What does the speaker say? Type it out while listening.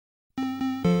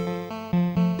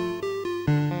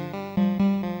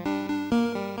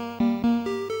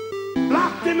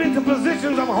into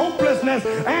positions of hopelessness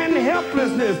and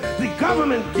helplessness. The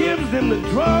government gives them the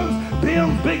drugs,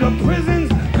 builds bigger prisons,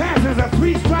 passes a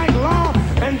 3-strike law,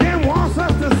 and then wants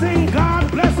us to sing God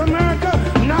Bless America.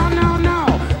 No, no, no.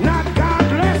 Not God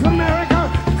Bless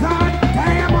America. God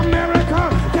damn America.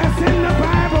 That's in the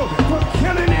Bible for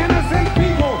killing innocent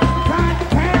people. God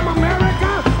damn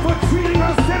America for treating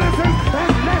us citizens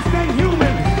as less than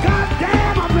human. God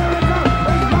damn America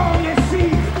as long as she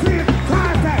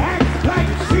tries to act like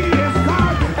she is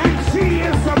God and she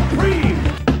is supreme.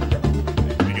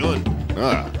 Pretty good.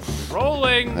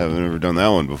 Rolling. I haven't ever done that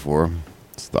one before.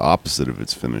 It's the opposite of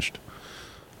it's finished.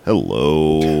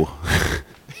 Hello.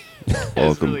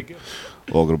 That's really good.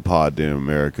 Welcome to Pod Damn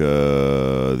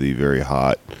America, the very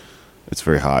hot, it's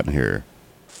very hot in here,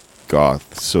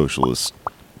 goth, socialist,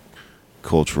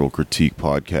 cultural critique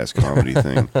podcast comedy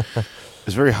thing.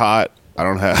 It's very hot. I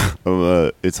don't have,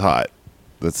 it's hot.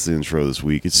 That's the intro this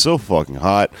week. It's so fucking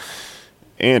hot.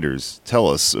 Anders, tell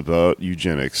us about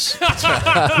eugenics.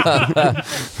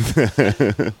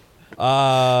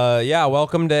 Yeah,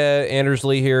 welcome to Anders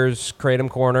Lee here's Kratom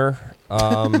Corner.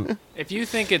 If you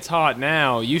think it's hot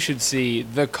now, you should see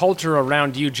the culture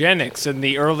around eugenics in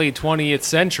the early 20th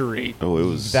century. Oh, it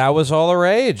was That was all the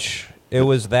rage. It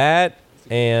was that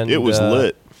and it was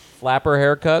lit. flapper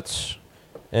haircuts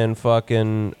and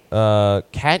fucking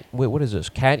cat. Wait, what is this?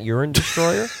 Cat urine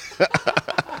destroyer?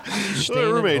 My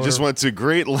roommate just went to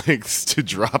great lengths to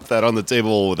drop that on the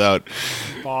table without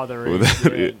Bothering.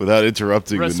 without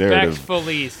interrupting the narrative.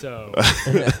 Respectfully so.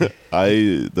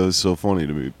 That was so funny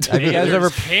to me. Have you guys ever?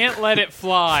 Can't let it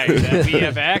fly that we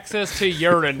have access to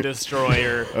urine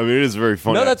destroyer. I mean, it is very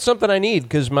funny. No, that's something I need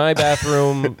because my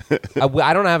bathroom.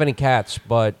 I don't have any cats,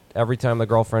 but every time the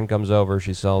girlfriend comes over,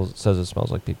 she says it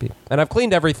smells like pee pee, and I've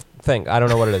cleaned everything. I don't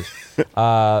know what it is.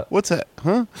 What's that?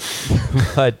 Huh?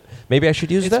 But maybe I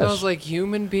should use It this. smells like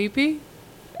human pee-pee?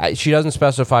 She doesn't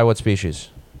specify what species.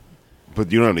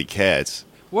 But you don't have any cats.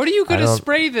 What are you going I to don't-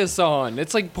 spray this on?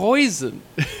 It's like poison.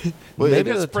 Wait, Maybe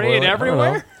Gonna the spray it toilet, I don't know.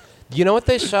 everywhere? You know what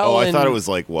they sell? Oh, I in- thought it was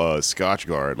like Scotch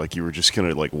Guard. Like you were just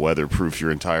gonna like weatherproof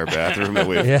your entire bathroom. That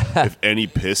way, if, Yeah. if any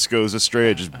piss goes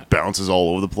astray, it just bounces all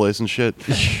over the place and shit.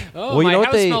 Oh, Well, you my know what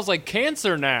house they- smells like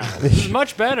cancer now. This is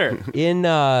much better. In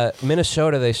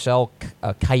Minnesota, they sell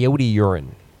coyote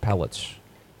urine pellets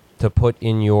to put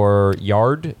in your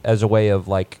yard as a way of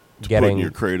like Put in getting.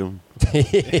 your kratom.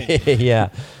 Yeah.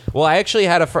 Well, I actually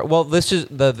had a. Well, this is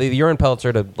the urine pellets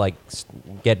are to like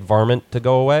get varmint to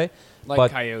go away, Like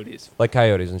but coyotes. like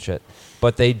coyotes and shit.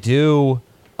 But they do.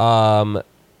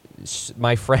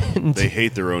 My friend. They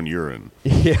hate their own urine.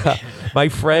 Yeah, my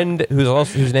friend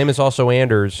whose name is also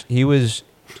Anders. He was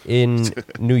in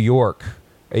New York.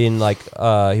 He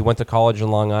went to college in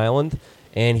Long Island,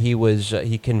 and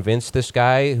he convinced this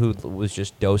guy who was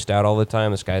just dosed out all the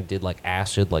time. This guy did like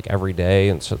acid like every day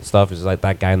and stuff. Is like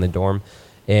that guy in the dorm,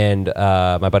 and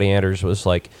my buddy Anders was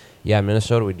like, "Yeah, in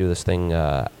Minnesota we do this thing,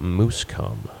 moose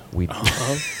cum. We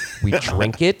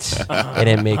drink it, and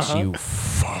it makes you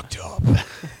fucked up."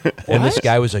 And this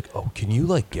guy was like, "Oh, can you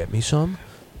like get me some?"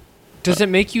 Does it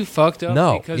make you fucked up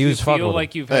No, because he you was fucking feel with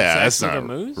like him. you've had Yeah, sex that's with a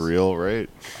not moose? real, right?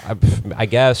 I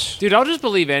guess Dude, I'll just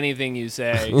believe anything you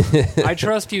say. I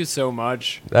trust you so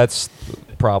much. that's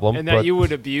the problem. And that but you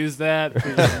would abuse that for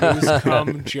your moose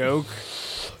cum joke.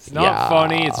 It's not Yeah.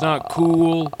 funny. It's not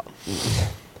cool.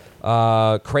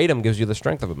 Kratom gives you the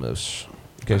strength of a moose.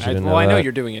 In case you didn't Well, I know that.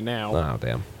 you're doing it now. Oh,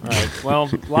 damn. All right. Well,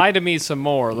 lie to me some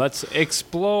more. Let's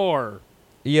explore.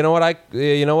 You know what?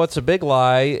 You know what's a big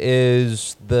lie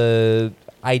is the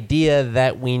idea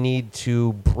that we need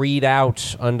to breed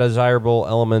out undesirable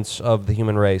elements of the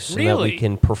human race, and that we Really?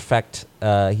 can perfect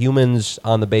humans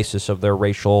on the basis of their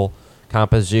racial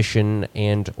composition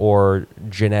and or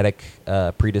genetic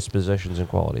predispositions and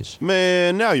qualities.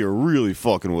 Man, now you're really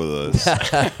fucking with us.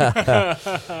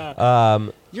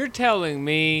 You're telling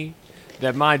me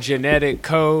that my genetic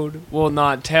code will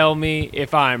not tell me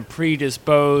if I'm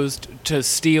predisposed to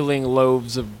stealing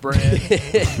loaves of bread?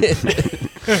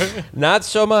 Not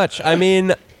so much. I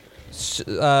mean,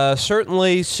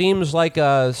 certainly seems like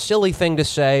a silly thing to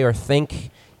say or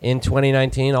think in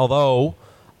 2019, although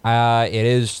it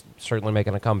is certainly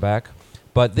making a comeback.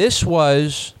 But this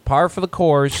was par for the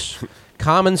course,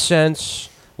 common sense,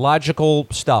 logical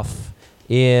stuff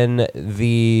in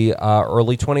the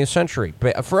early 20th century.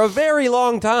 But for a very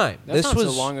long time. That's this not was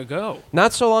so long ago.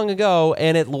 not so long ago,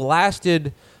 and it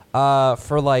lasted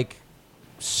for like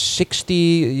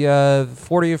 60,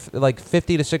 40, like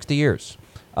 50 to 60 years.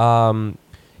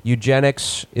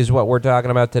 Eugenics is what we're talking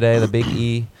about today, the big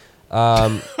E.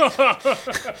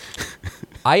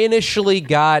 I initially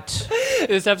got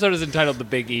This episode is entitled "The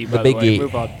Big E." The By Big the way, E.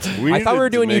 move on. I thought needed we were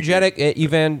to doing make eugenic,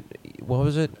 what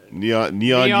was it? Neon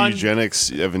Neon-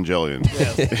 Eugenics Evangelion.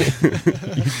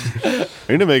 Yes.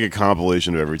 I need to make a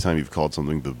compilation of every time you've called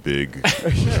something the big.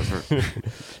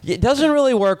 It doesn't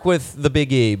really work with the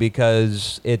Big E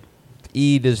because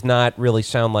E does not really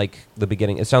sound like the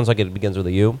beginning. It sounds like it begins with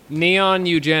a U. Neon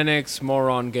Eugenics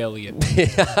Morongelian.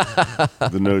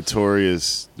 The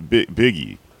notorious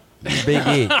Biggie. Big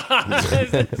E.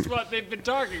 That's what they've been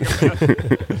talking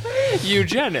about.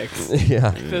 Eugenics.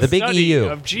 Yeah. The The Big study EU.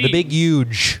 of The Big genes.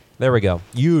 huge. There we go.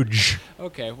 Huge.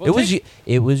 Okay. Well,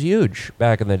 It was huge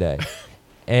back in the day.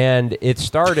 And it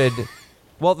started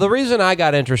well, the reason I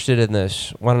got interested in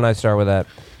this, why don't I start with that,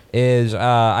 is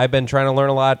I've been trying to learn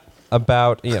a lot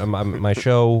about my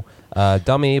show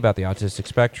Dummy, about the autistic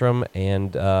spectrum,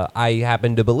 and I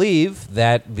happen to believe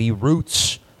that the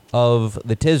roots of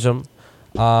the TISM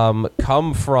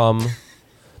come from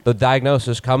the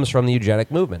diagnosis comes from the eugenic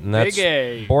movement, and that's Big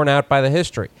A. borne out by the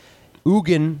history.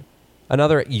 Eugen,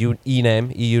 another EU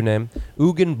name,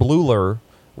 Eugen Bleuler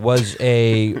was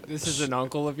a This is an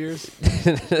uncle of yours?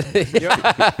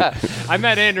 I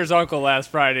met Anders' uncle last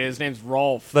Friday. His name's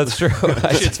Rolf. that's true.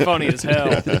 Shit's funny as hell.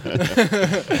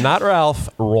 Not Ralph,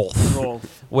 Rolf.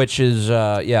 Rolf. Which is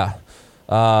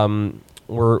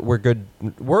we're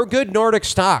good Nordic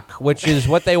stock, which is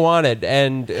what they wanted,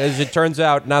 and as it turns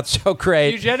out, not so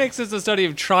great. Eugenics is the study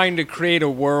of trying to create a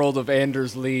world of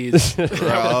Anders Lees. That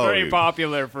was very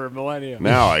popular for millennia.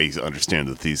 Now I understand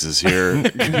the thesis here.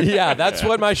 Yeah, that's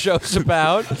what my show's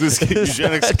about. This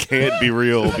eugenics can't be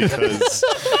real because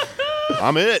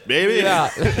I'm it, baby. Yeah,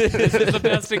 This is the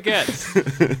best it gets.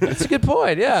 that's a good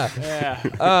point. Yeah,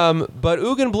 Yeah. but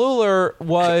Eugen Bleuler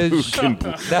was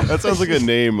That sounds like a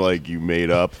name like you made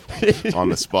up on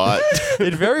the spot.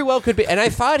 it very well could be, and I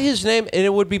thought his name, and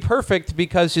it would be perfect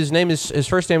because his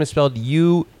first name is spelled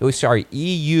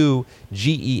E-U-G-E-N.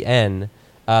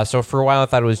 So for a while I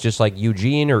thought it was just like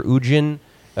Eugene or Eugen,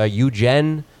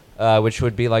 which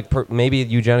would be like maybe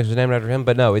eugenics was named after him,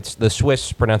 but no, it's the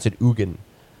Swiss pronounce it Eugen.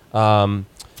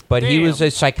 But he was a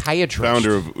psychiatrist.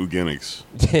 Founder of eugenics.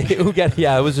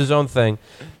 Yeah, it was his own thing.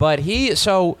 But he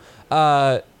was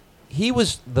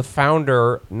the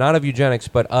founder, not of eugenics,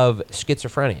 but of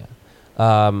schizophrenia,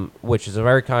 which is a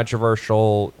very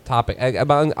controversial topic.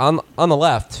 On the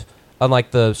left,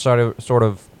 unlike the sort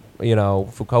of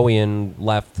Foucaultian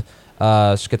left,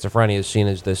 schizophrenia is seen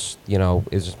as this,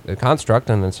 is a construct,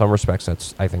 and in some respects,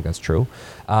 I think that's true.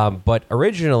 But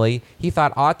originally, he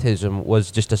thought autism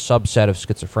was just a subset of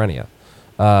schizophrenia,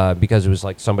 because it was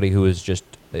like somebody who is just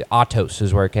autos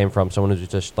is where it came from, someone who's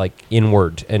just like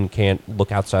inward and can't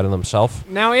look outside of themselves.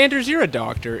 Now, Anders, you're a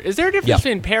doctor. Is there a difference Yeah.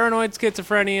 between paranoid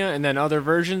schizophrenia and then other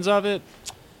versions of it?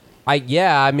 I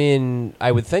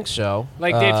would think so.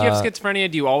 Like, if you have schizophrenia,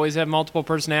 do you always have multiple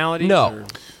personalities? No. or-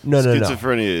 No.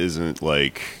 Schizophrenia isn't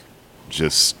like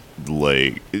just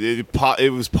like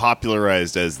it was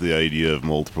popularized as the idea of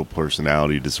multiple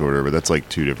personality disorder, but that's like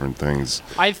two different things.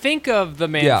 I think of the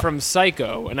man Yeah. from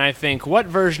Psycho, and I think, what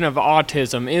version of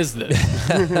autism is this?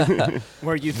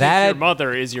 Where you think That- your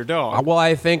mother is your dog. Well,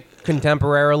 I think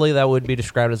contemporarily that would be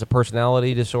described as a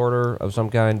personality disorder of some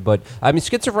kind. But I mean,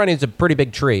 schizophrenia is a pretty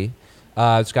big tree.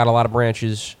 It's got a lot of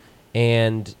branches,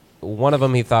 and one of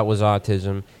them he thought was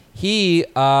autism. He,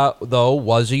 though,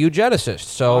 was a eugenicist,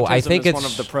 so I Autism think is it's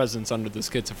one of the presents under the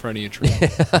schizophrenia tree.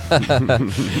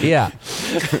 yeah.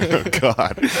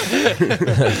 God.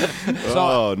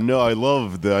 Oh no, I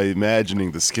love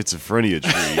imagining the schizophrenia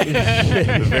tree.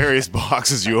 The various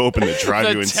boxes you open to drive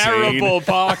you The insane. terrible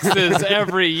boxes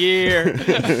every year.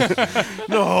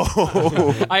 No.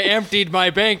 I emptied my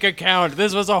bank account.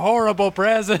 This was a horrible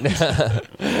present.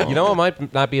 You know, it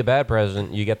might not be a bad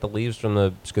present. You get the leaves from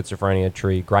the schizophrenia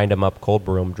tree, grind them up, cold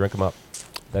brew them, drink them up.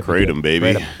 That'd be Kratom, good.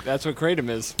 baby. Kratom. That's what kratom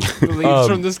is. The leaves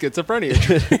from the schizophrenia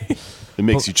tree. It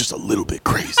makes you just a little bit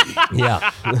crazy.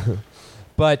 Yeah.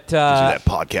 But Gives you that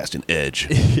podcasting edge.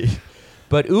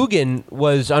 But Eugen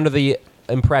was under the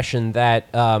impression that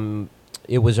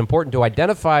it was important to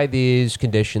identify these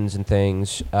conditions and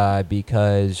things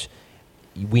because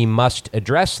we must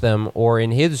address them, or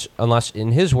in his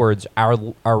words,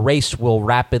 our race will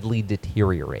rapidly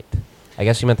deteriorate. I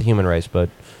guess he meant the human race, but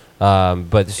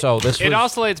so this It was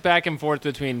oscillates back and forth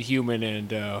between human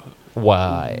and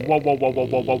why.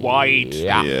 white.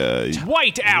 Yeah. Yeah.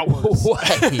 White hours.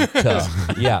 White.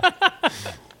 Yeah.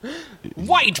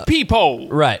 White people.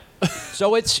 Right.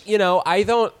 So it's, and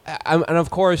of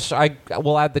course, I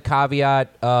will add the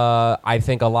caveat, I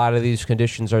think a lot of these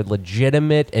conditions are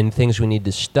legitimate and things we need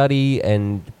to study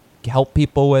and help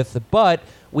people with, but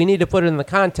we need to put it in the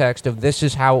context of this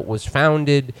is how it was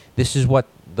founded. This is what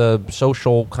the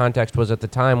social context was at the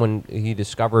time when he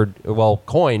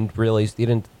coined, really, he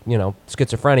didn't,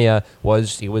 schizophrenia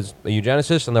he was a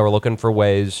eugenicist, and they were looking for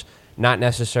ways, not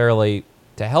necessarily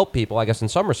to help people, I guess in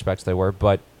some respects they were,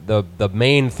 but the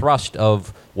main thrust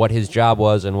of what his job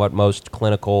was and what most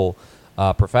clinical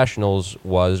professionals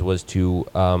was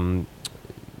to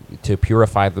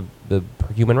purify the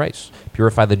human race,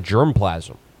 purify the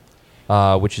germplasm,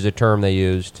 which is a term they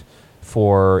used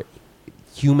for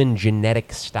human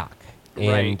genetic stock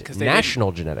and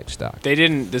national genetic stock. They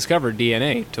didn't discover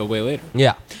DNA till way later.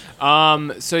 Yeah.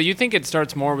 So you think it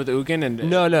starts more with Ugin and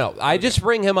No. I just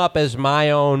bring him up as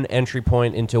my own entry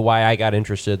point into why I got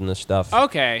interested in this stuff.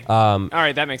 Okay. All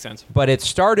right, that makes sense. But it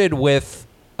started with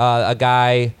a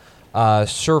guy,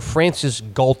 Sir Francis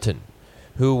Galton,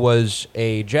 who was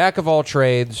a jack of all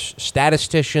trades,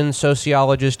 statistician,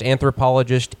 sociologist,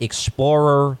 anthropologist,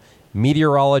 explorer,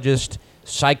 meteorologist,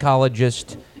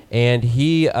 psychologist, and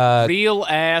he real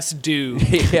ass dude.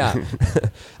 yeah,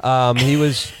 he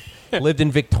lived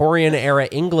in Victorian era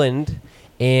England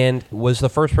and was the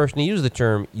first person to use the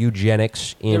term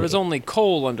eugenics. There was only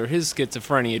coal under his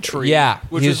schizophrenia tree. Yeah,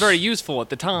 which was very useful at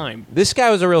the time. This guy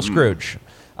was a real Scrooge.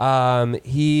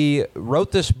 He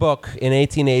wrote this book in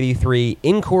 1883,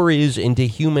 Inquiries into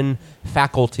Human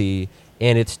Faculty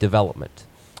and Its Development.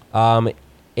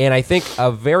 And I think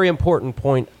a very important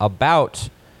point about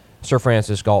Sir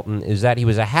Francis Galton is that he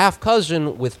was a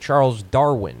half-cousin with Charles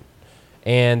Darwin.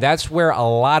 And that's where a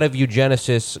lot of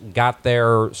eugenicists got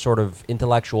their sort of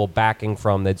intellectual backing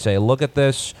from. They'd say, look at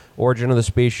this, Origin of the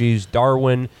Species,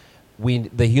 Darwin,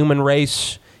 the human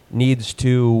race needs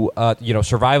to,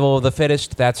 survival of the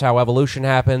fittest. That's how evolution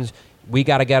happens. We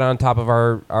got to get on top of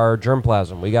our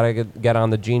germplasm. We got to get on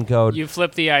the gene code. You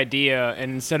flip the idea,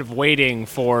 and instead of waiting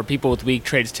for people with weak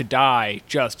traits to die,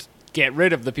 just get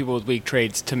rid of the people with weak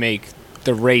traits to make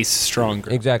the race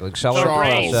stronger. Exactly. Accelerate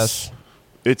the process.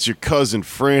 It's your cousin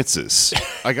Francis.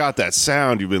 I got that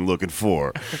sound you've been looking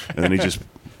for. And then he just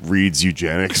reads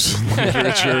eugenics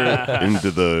literature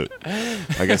into the...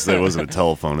 I guess that wasn't a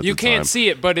telephone at the time. You can't see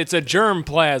it, but it's a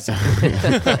germplasm.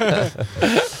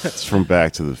 It's from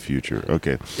Back to the Future.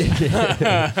 Okay.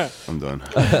 I'm done.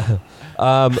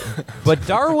 But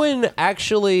Darwin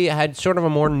actually had sort of a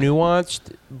more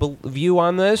nuanced view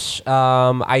on this.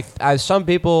 As some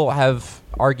people have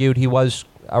argued he was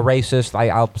a racist.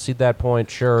 I'll see that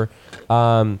point, sure.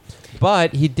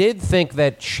 But he did think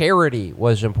that charity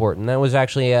was important. That was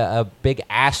actually a big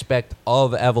aspect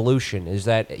of evolution, is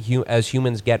that as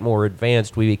humans get more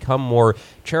advanced, we become more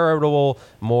charitable,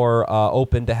 more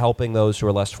open to helping those who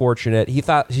are less fortunate. He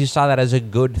saw that as a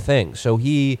good thing. So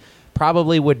he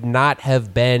probably would not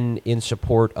have been in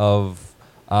support of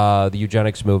the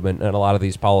eugenics movement and a lot of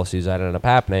these policies that ended up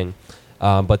happening.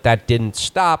 But that didn't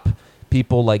stop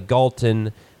people like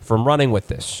Galton from running with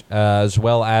this, as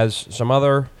well as some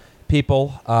other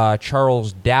people.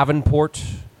 Charles Davenport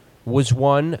was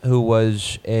one who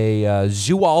was a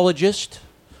zoologist,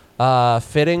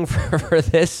 fitting for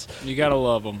this. You gotta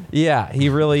love him. Yeah, he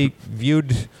really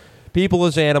viewed people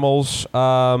as animals,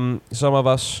 some of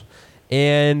us,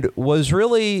 and was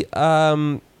really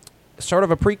sort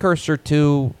of a precursor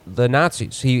to the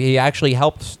Nazis. He actually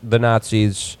helped the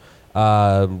Nazis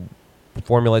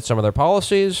formulate some of their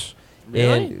policies. Really?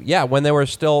 And yeah, when they were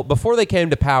still, before they came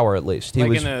to power, at least. He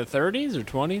was in the 30s or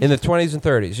 20s? in the 20s and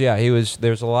 30s. Yeah,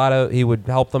 he would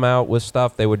help them out with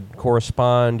stuff. They would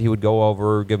correspond. He would go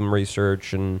over, give them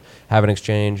research, and have an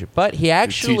exchange. But he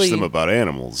actually teach them about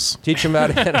animals. Teach them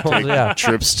about animals. Yeah.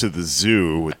 Trips to the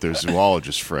zoo with their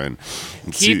zoologist friend.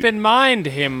 Keep in mind,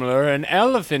 Himmler, an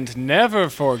elephant never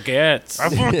forgets. I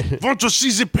want to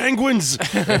see the penguins.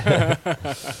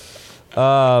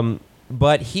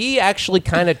 But he actually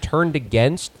kind of turned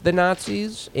against the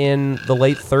Nazis in the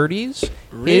late 30s.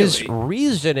 Really? His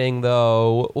reasoning,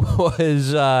 though,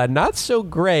 was not so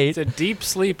great. It's a deep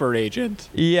sleeper agent.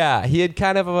 Yeah, he had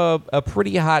kind of a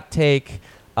pretty hot take.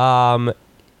 Once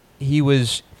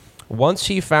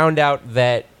he found out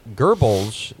that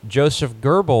Joseph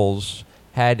Goebbels,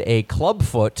 had a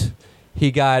clubfoot,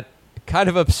 he got kind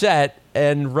of upset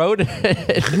and wrote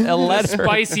a letter.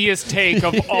 Spiciest take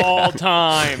of all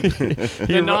time.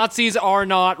 The Nazis are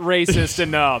not racist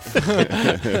enough.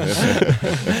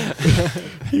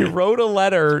 He wrote a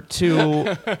letter to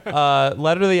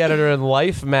the editor in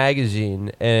Life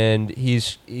magazine, and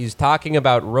he's talking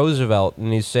about Roosevelt,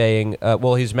 and he's saying,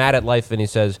 he's mad at Life, and he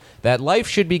says that Life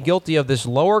should be guilty of this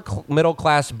lower middle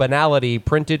class banality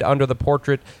printed under the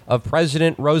portrait of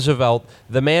President Roosevelt,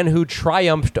 the man who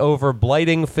triumphed over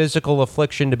blighting physical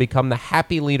affliction to become the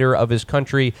happy leader of his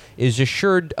country is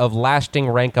assured of lasting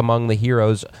rank among the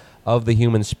heroes of the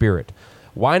human spirit.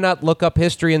 Why not look up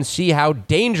history and see how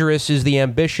dangerous is the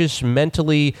ambitious,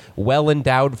 mentally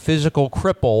well-endowed physical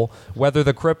cripple, whether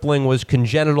the crippling was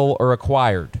congenital or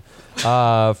acquired?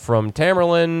 From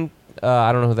Tamerlan,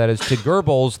 I don't know who that is, to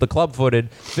Goebbels, the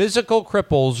club-footed, physical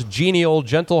cripples, genial,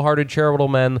 gentle-hearted, charitable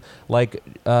men like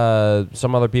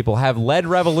some other people have led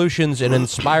revolutions and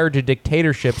inspired to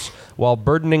dictatorships while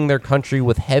burdening their country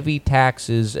with heavy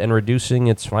taxes and reducing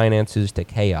its finances to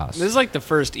chaos. This is like the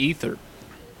first ether.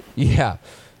 Yeah.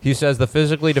 He says the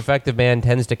physically defective man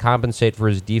tends to compensate for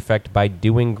his defect by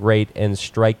doing great and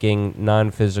striking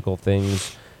non-physical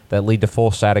things that lead to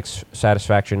full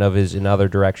satisfaction of his, in other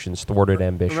directions, thwarted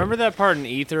ambition. Remember that part in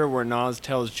Ether where Nas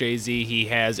tells Jay-Z he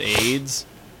has AIDS?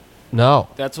 No.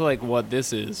 That's like what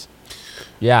this is.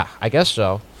 Yeah, I guess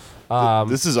so.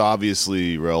 This is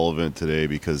obviously relevant today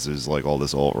because there's like all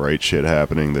this alt-right shit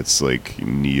happening that's like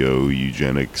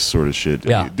neo-eugenics sort of shit.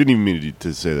 Yeah. I didn't even mean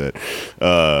to say that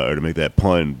or to make that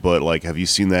pun, but like, have you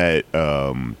seen that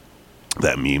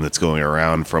that meme that's going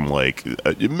around from like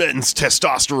men's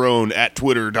testosterone at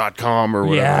twitter.com or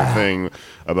whatever thing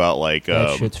about like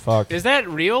That shit's fucked. Is that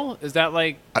real? Is that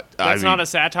like that's not a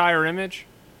satire image?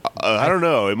 I don't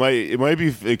know. It might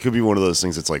be. It could be one of those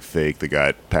things that's like fake that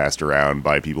got passed around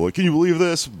by people. Like, can you believe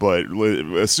this? But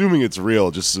assuming it's real,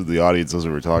 just so the audience knows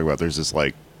what we're talking about, there's this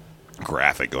like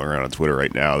graphic going around on Twitter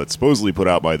right now that's supposedly put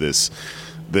out by this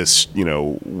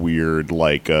weird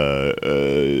like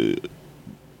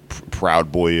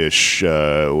Proud Boyish,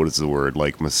 what is the word,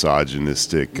 like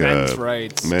misogynistic Men's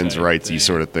rights men's type rightsy thing.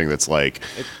 sort of thing that's like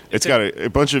it's got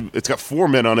it's got 4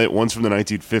 men on it. One's from the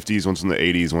 1950s, one's from the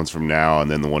 80s, one's from now,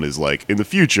 and then the one is like in the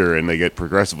future, and they get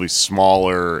progressively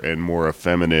smaller and more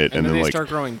effeminate, And then they like start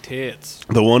growing tits.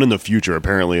 the one in the future,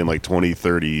 apparently in like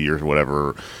 2030 or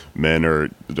whatever, men are,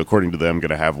 according to them, going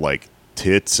to have like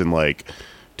tits and like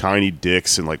tiny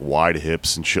dicks and like wide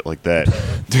hips and shit like that.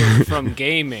 From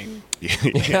gaming.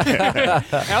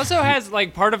 It also has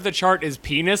like part of the chart is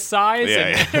penis size,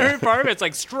 and part of it's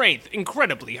like strength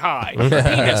incredibly high,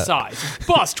 penis size,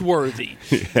 bust worthy.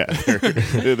 Yeah,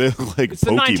 they look like It's the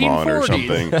Pokemon or 1940s.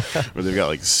 something, where they've got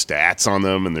like stats on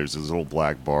them, and there's these little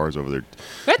black bars over there.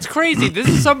 That's crazy.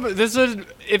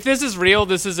 If this is real,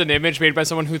 this is an image made by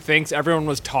someone who thinks everyone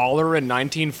was taller in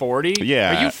 1940.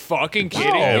 Yeah. Are you fucking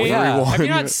kidding No, me? yeah. Have you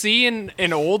not seen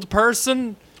an old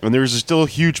person? And there's still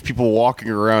huge people walking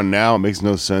around now. It makes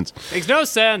no sense. Makes no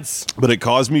sense. But it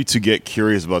caused me to get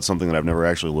curious about something that I've never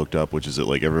actually looked up, which is that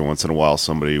like every once in a while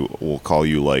somebody will call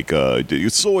you like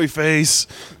soy face.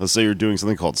 Let's say you're doing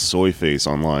something called soy face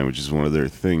online, which is one of their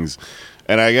things.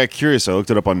 And I got curious. I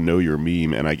looked it up on Know Your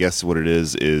Meme, and I guess what it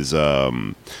is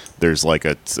there's like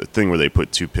a thing where they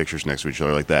put two pictures next to each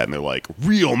other like that, and they're like,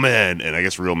 real men. And I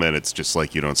guess real men, it's just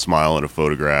like you don't smile in a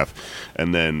photograph.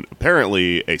 And then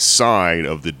apparently a sign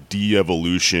of the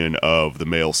de-evolution of the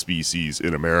male species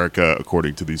in America,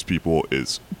 according to these people,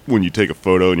 is when you take a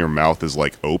photo and your mouth is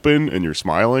like open and you're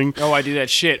smiling. Oh, I do that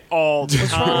shit all the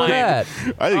What's wrong with time. that?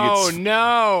 I think Oh it's...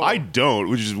 no! I don't,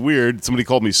 which is weird. Somebody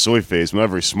called me soy face. I'm not a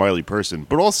very smiley person.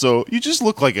 But also, you just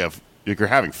look like you're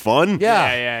having fun.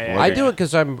 Yeah. Yeah. I do it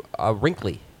because I'm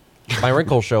wrinkly. My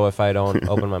wrinkles show if I don't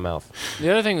open my mouth.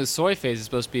 The other thing with soy face is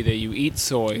supposed to be that you eat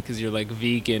soy because you're like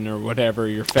vegan or whatever,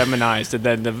 you're feminized, and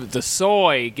then the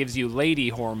soy gives you lady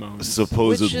hormones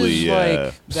Supposedly, Which is yeah.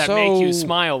 like that so, make you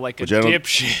smile like a Which I don't-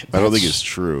 dipshit. I don't think it's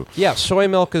true. Yeah, soy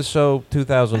milk is so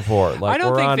 2004. Like I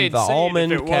don't we're think on they'd the say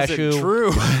almond, it if it cashew. wasn't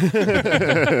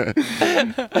true.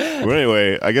 Well,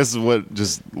 anyway, I guess what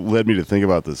just led me to think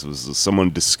about this was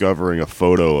someone discovering a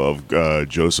photo of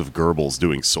Joseph Goebbels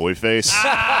doing soy face.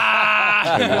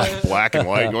 And like black and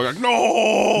white, going like,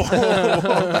 no,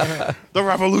 the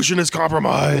revolution is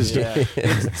compromised. Yeah.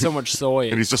 So much soy.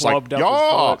 And he's just like, clubbed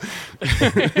up yeah,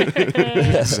 his foot.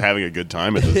 just having a good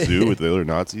time at the zoo with the other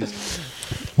Nazis.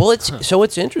 Well,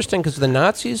 it's interesting because the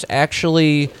Nazis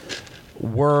actually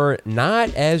were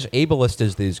not as ableist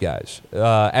as these guys.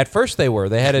 At first, they were.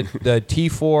 They had a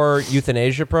T4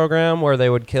 euthanasia program where they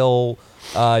would kill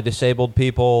disabled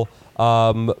people.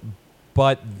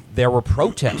 but there were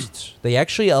protests. They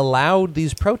actually allowed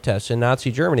these protests in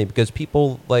Nazi Germany because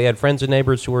people, they had friends and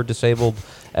neighbors who were disabled,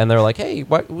 and they're like, hey,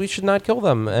 we should not kill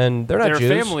them, and they're not Their Jews.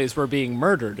 families were being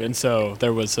murdered, and so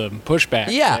there was some pushback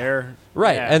Yeah, there.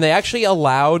 right. Yeah. And they actually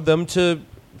allowed them to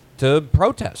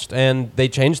protest, and they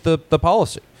changed the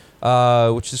policy,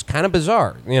 which is kind of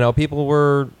bizarre. People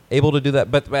were able to do that,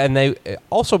 and they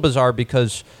also bizarre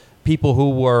because people who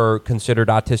were considered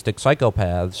autistic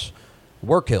psychopaths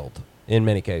were killed in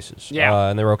many cases. Yeah.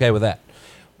 And they were okay with that.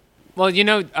 Well,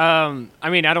 I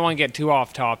mean, I don't want to get too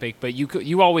off topic, but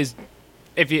you always,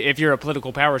 if you're a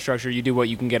political power structure, you do what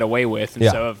you can get away with. And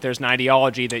Yeah. so if there's an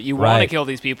ideology that you want to Right. kill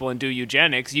these people and do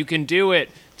eugenics, you can do it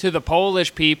to the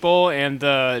Polish people and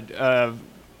the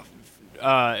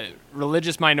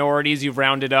religious minorities you've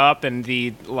rounded up and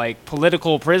the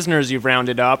political prisoners you've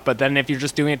rounded up. But then if you're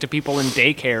just doing it to people in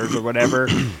daycares or whatever,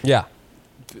 Yeah.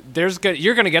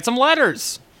 you're going to get some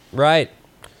letters. Right.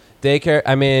 Daycare,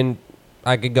 I mean,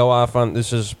 I could go off on,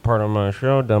 this is part of my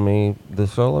show, Dummy, the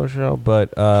solo show,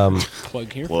 but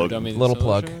Plug here Plug. for Dummy the little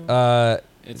Solo plug. Show.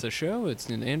 It's a show. It's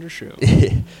an Andrew show.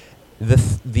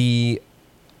 The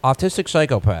autistic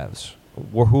psychopaths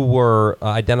who were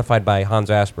identified by Hans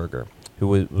Asperger,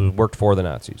 who worked for the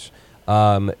Nazis.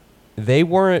 They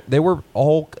were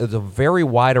all, it was a very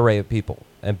wide array of people,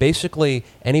 and basically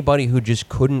anybody who just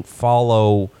couldn't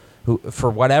follow, who for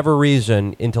whatever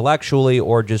reason, intellectually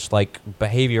or just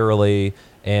behaviorally,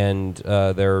 and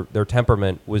their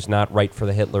temperament was not right for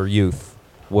the Hitler Youth,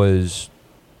 was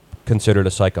considered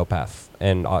a psychopath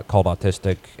and called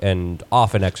autistic and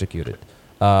often executed.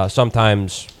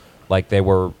 Sometimes they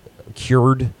were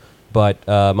cured, but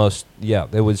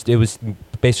it was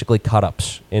basically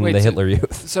cut-ups in Wait, the so- Hitler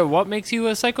Youth. So what makes you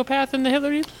a psychopath in the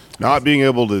Hitler Youth? Not being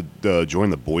able to join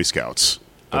the Boy Scouts.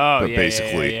 But Yeah,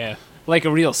 basically, yeah. Like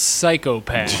a real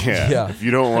psychopath. yeah. Yeah. If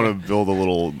you don't want to build a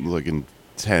little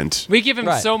tent, We give him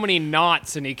Right. so many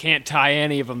knots and he can't tie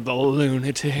any of them, the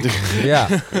lunatic.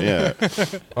 Yeah. yeah,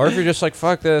 Or if you're just like,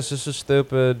 fuck this is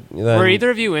stupid. Then Were either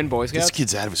of you in Boy this Scouts?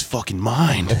 kid's out of his fucking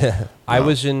mind. I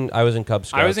was in Cub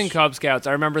Scouts. I was in Cub Scouts.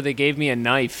 I remember they gave me a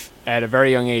knife at a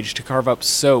very young age to carve up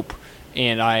soap.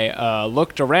 And I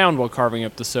looked around while carving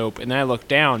up the soap, and then I looked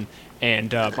down,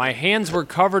 and my hands were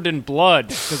covered in blood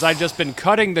because I'd just been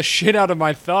cutting the shit out of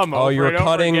my thumb. Oh, over you're and over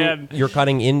cutting. again. You're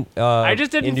cutting in. I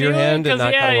just didn't into feel your hand it and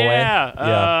not yeah, cutting away.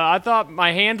 I thought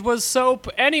my hand was soap.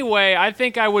 Anyway, I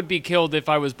think I would be killed if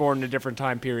I was born in a different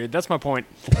time period. That's my point.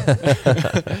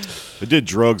 I did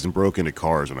drugs and broke into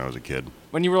cars when I was a kid.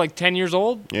 When you were 10 years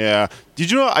old? Yeah.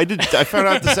 Did you know I found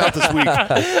out this week.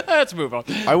 Let's move on.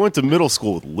 I went to middle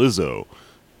school with Lizzo,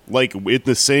 in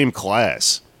the same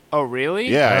class. Oh, really?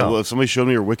 Yeah, Wow. somebody showed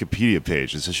me her Wikipedia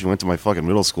page. It says she went to my fucking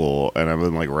middle school, and I've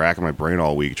been racking my brain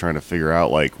all week trying to figure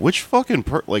out which fucking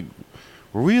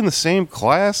were we in the same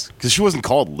class? Because she wasn't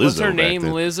called Lizzo. What's her back name,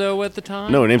 then. No, at the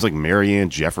time? No, her name's Marianne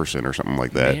Jefferson or something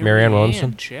like that. Marianne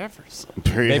Williamson? Jefferson.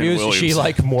 Maybe it was she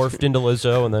Williamson. morphed into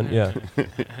Lizzo and then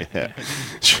Yeah.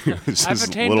 She was I've this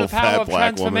attained little the power fat of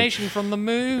black woman. transformation from the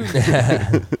moon.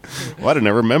 Why did I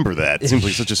never remember that? It seems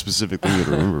like such a specific thing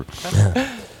to remember.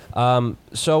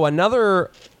 So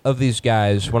another of these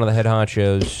guys, one of the head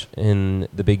honchos in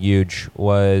the Big Huge,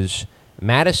 was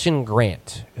Madison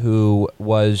Grant, who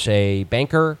was a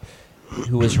banker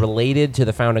who was related to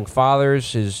the Founding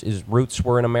Fathers. His roots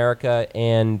were in America,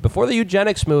 and before the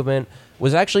eugenics movement,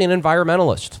 was actually an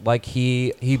environmentalist.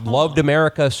 He loved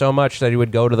America so much that he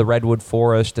would go to the redwood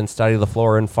forest and study the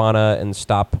flora and fauna and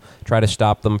try to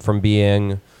stop them from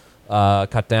being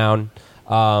cut down.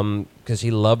 Because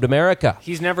he loved America.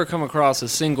 He's never come across a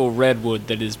single redwood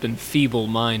that has been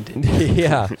feeble-minded.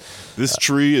 Yeah. This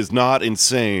tree is not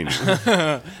insane.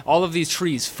 All of these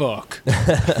trees fuck.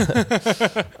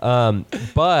 But And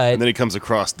then he comes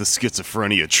across the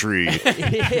schizophrenia tree.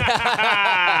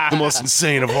 The most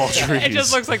insane of all trees. It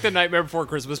just looks like the Nightmare Before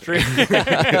Christmas tree.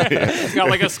 It's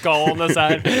got a skull on the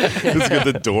side. It's got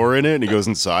the door in it, and he goes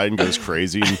inside and goes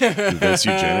crazy and invents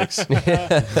eugenics.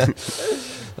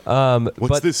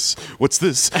 What's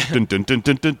this? Dun, dun, dun,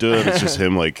 dun, dun, dun. It's just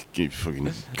him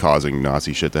fucking causing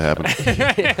Nazi shit to happen.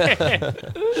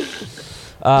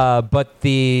 but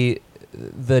the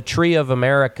tree of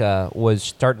America was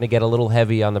starting to get a little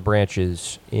heavy on the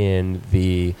branches in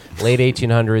the late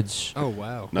 1800s. Oh,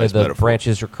 wow. Nice The metaphor.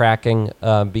 branches are cracking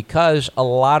because a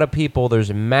lot of people,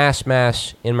 there's mass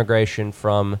immigration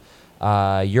from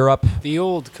Europe. The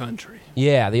old country.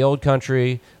 Yeah, the old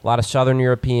country, a lot of Southern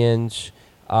Europeans.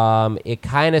 It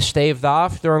kind of staved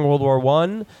off during World War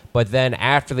I, but then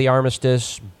after the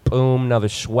armistice, boom, another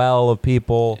swell of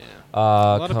people. A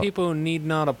lot of people need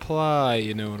not apply,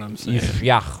 you know what I'm saying?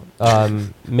 Yeah.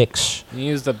 mix.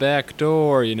 Use the back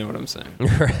door. You know what I'm saying?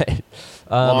 Right.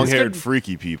 Long-haired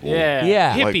freaky people. Yeah.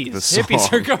 Yeah. Like Hippies. the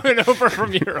Hippies are song. coming over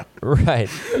from Europe. Right.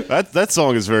 That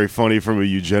song is very funny from a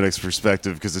eugenics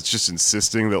perspective because it's just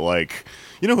insisting that, like,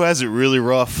 you know who has it really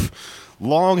rough?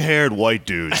 Long-haired white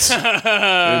dudes. In Wait,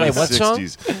 the what song?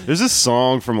 60s. There's this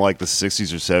song from like the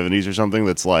 60s or 70s or something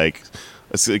that's like,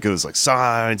 it goes like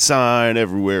sign, sign,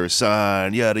 everywhere a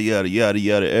sign, yada yada yada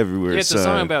yada, everywhere a It's sign. a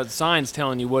song about signs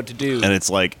telling you what to do. And it's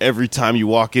like every time you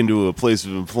walk into a place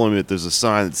of employment, there's a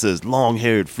sign that says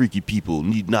 "long-haired freaky people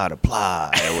need not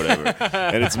apply" or whatever.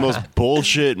 And it's the most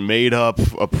bullshit, made-up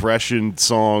oppression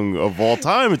song of all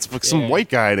time. It's like some white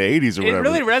guy in the '80s or It whatever.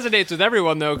 really resonates with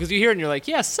everyone, though, because you hear it and you're like,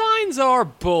 yeah, signs are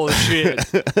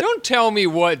bullshit. Don't tell me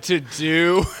what to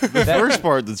do. The first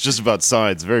part that's just about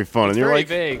signs, very fun, and you're very like,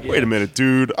 vague, "Wait yeah. a minute,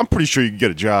 dude! I'm pretty sure you can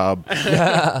get a job."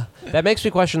 That makes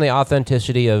me question the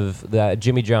authenticity of the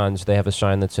Jimmy John's. They have a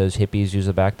sign that says hippies use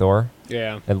the back door.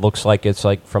 Yeah. It looks like it's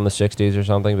like from the 60s or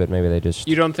something, but maybe they just...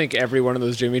 You don't think every one of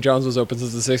those Jimmy John's was open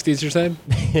since the 60s, you're saying?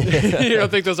 You don't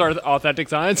think those are authentic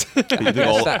signs? You think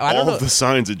all I don't all know. of the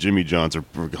signs at Jimmy John's are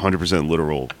 100%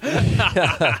 literal. You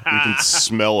can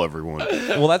smell everyone.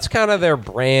 Well, that's kind of their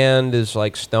brand is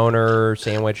like stoner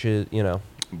sandwiches, you know.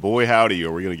 Boy, howdy,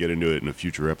 are we going to get into it in a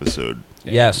future episode.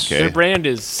 Yes. Okay. Their brand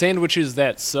is sandwiches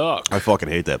that suck. I fucking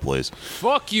hate that place.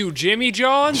 Fuck you, Jimmy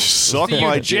John's. Suck the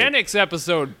my dick. eugenics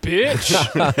episode, bitch.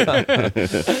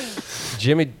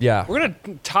 Jimmy, yeah. We're going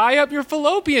to tie up your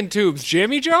fallopian tubes,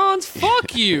 Jimmy John's.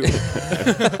 Fuck you.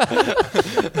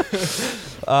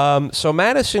 So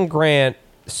Madison Grant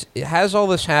has all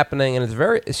this happening, and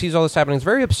sees all this happening. It's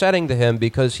very upsetting to him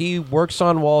because he works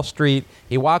on Wall Street.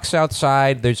 He walks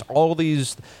outside. There's all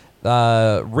these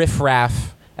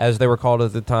riffraff, as they were called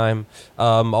at the time.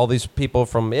 All these people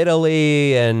from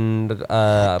Italy and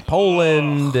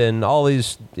Poland and all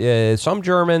these some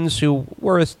Germans who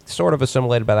were sort of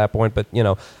assimilated by that point, but you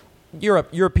know.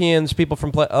 Europeans, people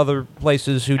from other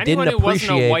places who Anyone didn't who appreciate.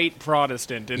 wasn't a white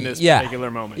Protestant in this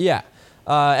particular moment. Yeah.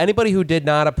 Anybody who did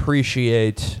not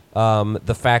appreciate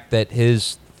the fact that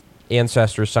his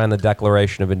ancestors signed the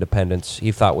Declaration of Independence,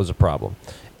 he thought was a problem.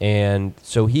 And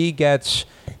so he gets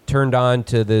turned on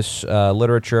to this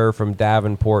literature from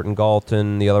Davenport and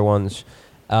Galton, the other ones,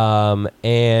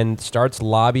 and starts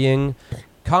lobbying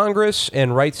Congress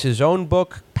and writes his own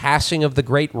book, Passing of the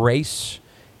Great Race,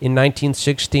 in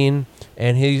 1916.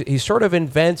 And he sort of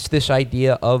invents this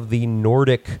idea of the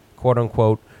Nordic,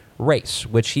 quote-unquote, race,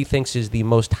 which he thinks is the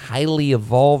most highly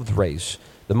evolved race,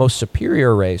 the most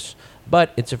superior race,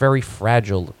 but it's a very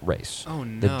fragile race. Oh,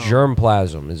 no. The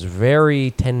germplasm is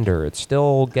very tender. It's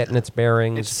still getting its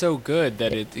bearings. It's so good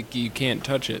that you can't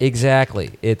touch it.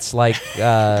 Exactly. It's like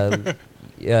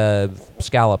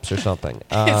scallops or something.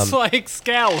 It's like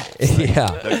scallops. Yeah.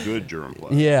 That good germ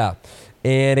plasm. Yeah.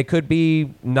 And it could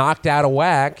be knocked out of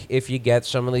whack if you get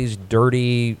some of these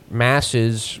dirty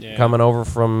masses coming over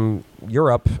from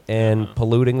Europe and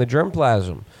polluting the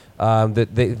germplasm.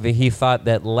 He thought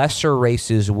that lesser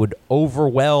races would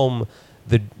overwhelm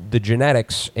the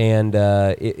genetics and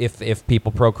if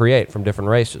people procreate from different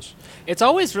races. It's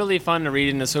always really fun to read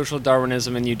into social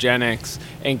Darwinism and eugenics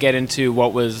and get into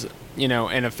what was,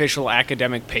 an official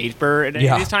academic paper in any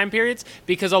of these time periods,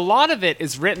 because a lot of it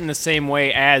is written the same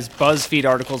way as BuzzFeed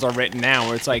articles are written now,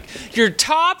 where it's like, your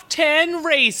top 10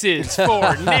 races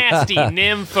for nasty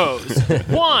nymphos.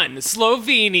 1,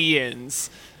 Slovenians.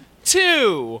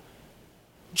 2,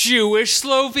 Jewish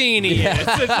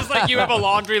Slovenians. It's just like you have a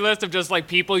laundry list of just like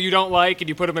people you don't like and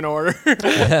you put them in order.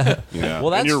 Yeah. Well,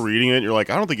 that's- and you're reading it, and you're like,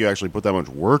 I don't think you actually put that much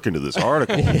work into this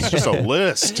article. It's just a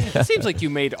list. It seems like you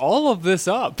made all of this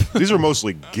up. These are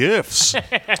mostly gifts.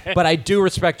 But I do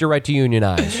respect your right to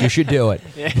unionize. You should do it.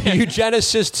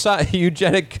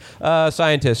 Eugenic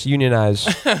scientists, unionize.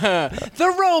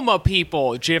 The Roma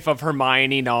people. GIF of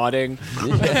Hermione nodding.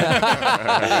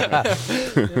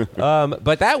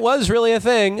 But that was really a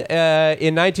thing.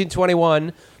 In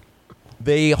 1921,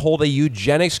 they hold a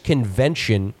eugenics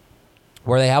convention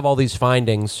where they have all these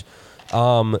findings,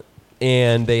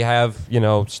 and they have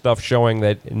stuff showing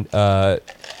that,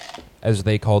 as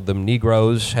they called them,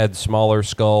 Negroes had smaller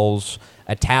skulls.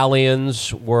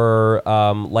 Italians were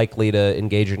likely to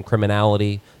engage in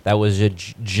criminality. That was a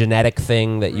genetic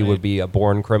thing that you would be a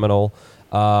born criminal.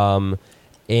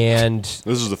 And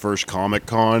This is the first Comic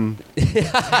Con. There's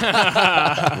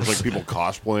like people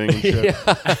cosplaying and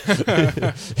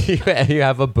shit. you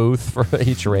have a booth for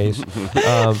each race.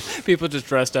 People just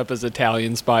dressed up as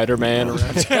Italian Spider-Man.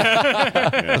 Around.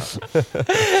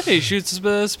 He shoots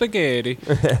spaghetti.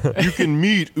 You can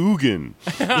meet Ugin.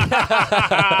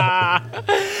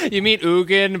 You meet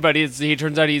Ugin, but he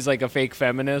turns out he's like a fake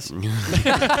feminist.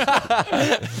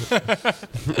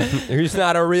 He's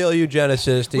not a real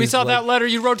eugenicist. We He's saw like- that letter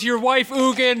you wrote to your wife,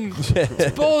 Ugin.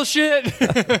 It's bullshit.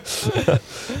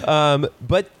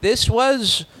 But this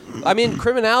was, I mean,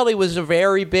 criminality was a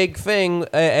very big thing,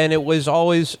 and it was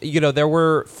always, there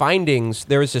were findings.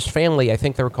 There was this family, I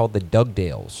think they were called the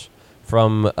Dugdales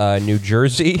from New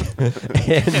Jersey,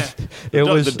 and it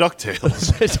was the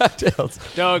DuckTales.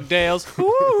 Dugdales.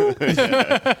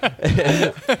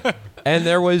 Dugdales. And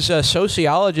there was a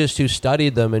sociologist who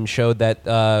studied them and showed that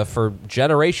for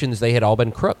generations they had all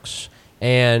been crooks.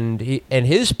 And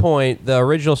his point, the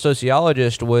original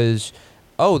sociologist, was,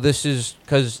 this is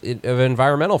because of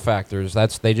environmental factors.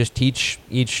 They just teach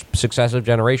each successive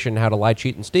generation how to lie,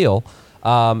 cheat, and steal.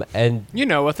 And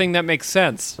a thing that makes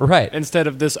sense. Right. Instead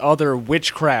of this other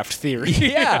witchcraft theory.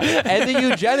 yeah, and the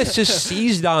eugenicists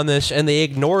seized on this, and they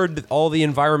ignored all the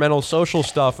environmental, social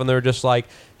stuff, and they're just like,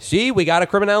 "See, we got a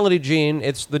criminality gene.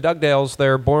 It's the Dugdales.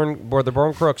 They're born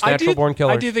crooks, natural born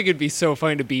killers." I do think it'd be so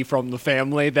funny to be from the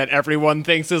family that everyone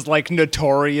thinks is like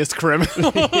notorious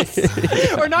criminals,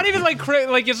 or not even like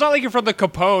it's not like you're from the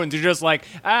Capones. You're just like,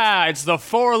 it's the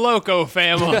Four Loko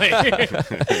family. They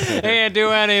can't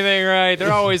do anything right.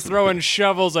 They're always throwing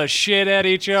shovels of shit at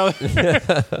each other.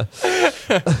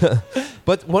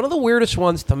 But one of the weirdest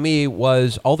ones to me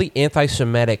was all the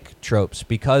anti-Semitic tropes,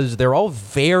 because they're all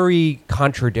very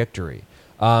contradictory.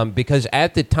 Because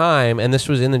at the time, and this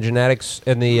was in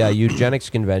the eugenics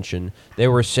convention, they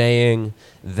were saying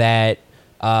that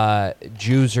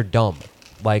Jews are dumb,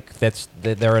 like that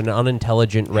they're an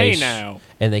unintelligent race, now.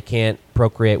 and they can't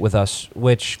procreate with us,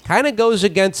 which kind of goes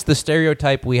against the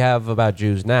stereotype we have about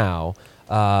Jews now.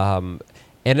 And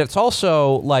it's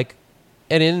also like.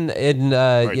 And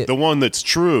Right, the one that's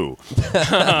true. well,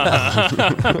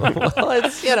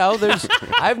 it's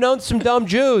I've known some dumb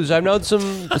Jews. I've known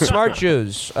some smart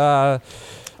Jews. Well,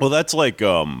 that's like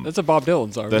That's a Bob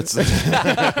Dylan song. that's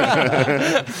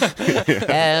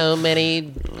How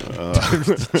many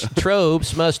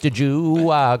tropes must a Jew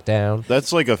walk down?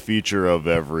 that's like a feature of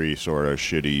every sort of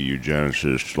shitty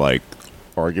eugenicist like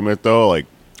argument, though. Like,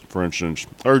 for instance,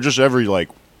 or just every like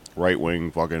right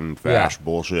wing fucking fash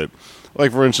bullshit.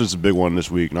 Like, for instance, a big one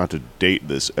this week, not to date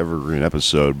this evergreen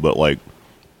episode, but, like,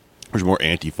 there's more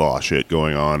Antifa shit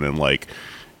going on, and, like,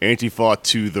 Antifa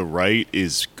to the right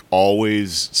is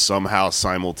always somehow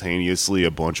simultaneously a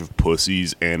bunch of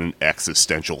pussies and an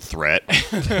existential threat.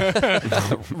 They're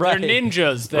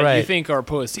ninjas that you think are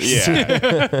pussies.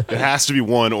 Yeah. It has to be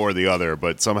one or the other,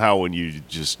 but somehow when you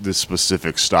just, this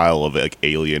specific style of, like,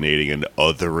 alienating and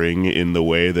othering in the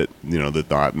way that,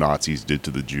 the Nazis did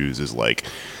to the Jews is, like...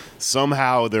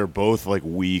 Somehow they're both like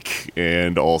weak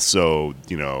and also,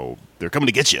 they're coming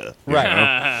to get you.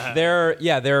 Right.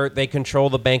 They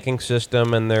control the banking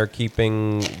system and they're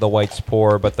keeping the whites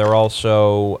poor, but they're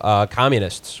also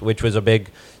communists, which was a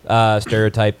big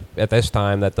stereotype at this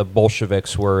time, that the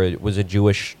Bolsheviks was a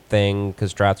Jewish thing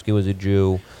because Trotsky was a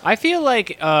Jew. I feel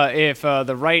like if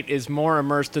the right is more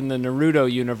immersed in the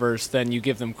Naruto universe than you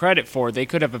give them credit for, they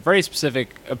could have a very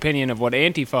specific opinion of what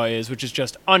Antifa is, which is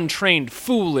just untrained,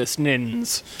 foolish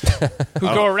nins who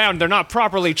go around. They're not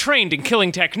properly trained in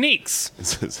killing techniques.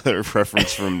 Is that a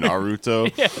reference from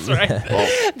Naruto? Yes, right.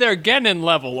 Well, They're Genin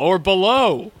level or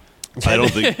below. I don't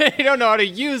think They don't know how to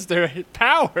use their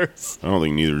powers.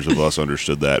 neither of us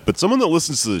understood that. But someone that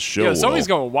listens to this show, Somebody's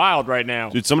going wild right now.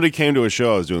 dude, somebody came to a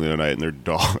show I was doing the other night, and they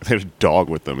had a dog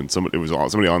with them, and somebody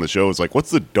on the show was like,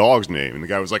 "What's the dog's name?" And the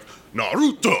guy was like,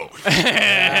 "Naruto."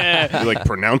 He like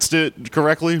pronounced it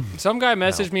correctly. Some guy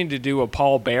messaged me to do a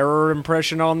Paul Bearer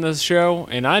impression on this show,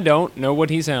 and I don't know what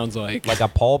he sounds like. Like a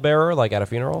pallbearer, like at a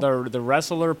funeral? The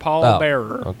wrestler Paul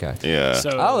Bearer. Okay. Yeah.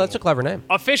 So, That's a clever name.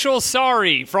 official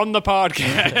sorry from the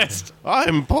podcast.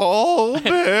 I'm Paul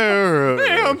Bear.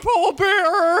 I'm Paul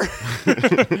Bearer.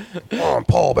 I'm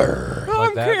pallbearer.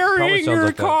 I'm carrying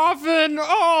your coffin.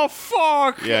 Oh,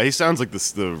 fuck. Yeah, he sounds like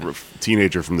the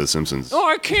teenager from The Simpsons. Oh,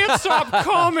 I can't stop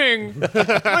coming.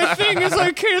 My thing is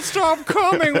I can't stop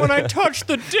coming when I touch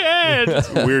the dead.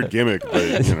 Weird gimmick, but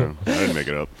I didn't make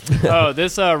it up. Oh,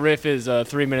 this riff is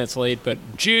 3 minutes late, but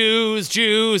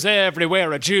Jews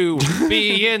everywhere, a Jew.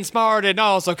 Being smart and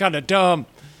also kind of dumb.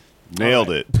 Nailed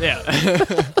it. Yeah.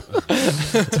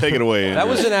 Take it away, Andrew. That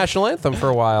was the national anthem for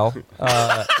a while.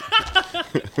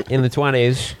 in the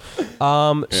 20s.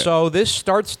 So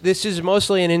this is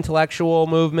mostly an intellectual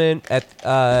movement at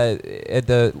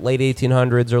the late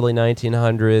 1800s, early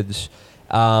 1900s.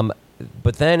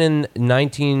 But then in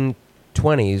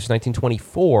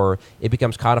 1924, it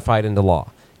becomes codified into law.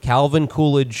 Calvin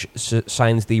Coolidge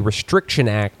signs the Restriction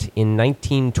Act in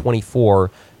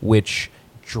 1924, which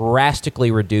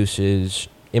drastically reduces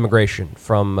immigration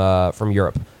from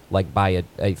Europe, like by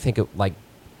I think like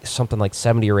something like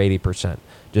 70 or 80%.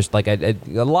 Just like a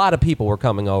lot of people were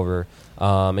coming over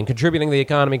and contributing to the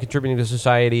economy, contributing to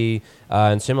society,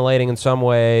 and assimilating in some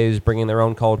ways, bringing their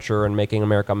own culture and making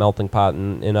America a melting pot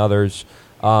in others.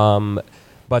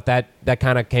 But that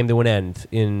kind of came to an end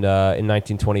in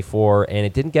 1924, and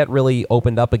it didn't get really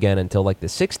opened up again until like the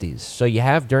 60s. So you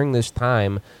have during this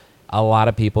time a lot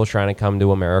of people trying to come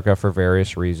to America for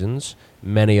various reasons,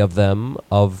 many of them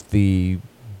of the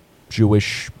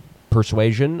Jewish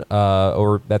persuasion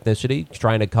or ethnicity,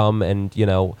 trying to come and,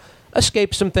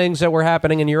 escape some things that were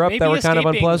happening in Europe that were kind of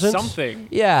unpleasant. Something.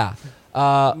 Yeah.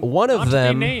 One of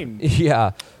them. Not to be named.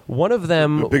 Yeah. One of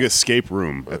them. The big escape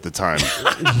room at the time,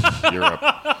 Europe.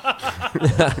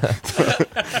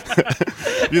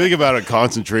 You think about a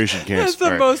concentration camp. That's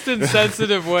the most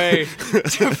insensitive way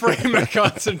to frame a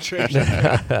concentration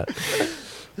camp.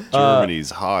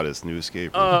 Germany's hottest new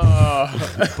escape room.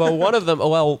 But one of them.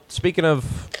 Well, speaking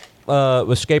of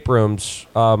escape rooms,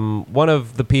 one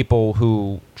of the people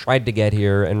who tried to get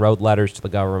here and wrote letters to the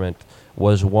government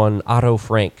was one Otto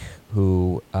Frank,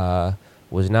 who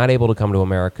was not able to come to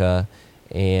America,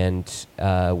 and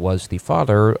was the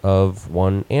father of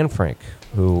one Anne Frank,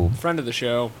 who Friend of the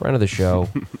show.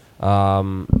 So-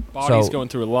 Body's going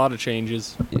through a lot of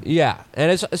changes. Yeah,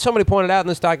 and as somebody pointed out in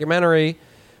this documentary,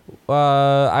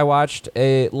 I watched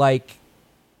the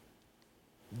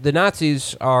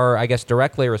Nazis are, I guess,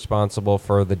 directly responsible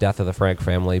for the death of the Frank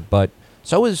family, but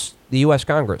so is the U.S.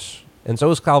 Congress, and so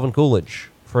is Calvin Coolidge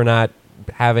for not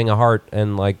having a heart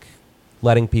and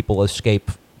letting people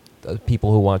escape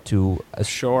people who want to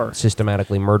Sure.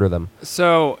 systematically murder them.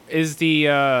 So, is the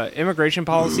immigration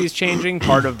policies changing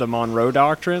part of the Monroe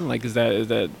Doctrine? Is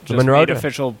that just Monroe made Doc-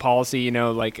 official policy?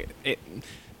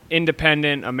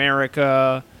 Independent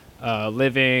America,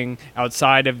 living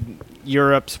outside of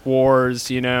Europe's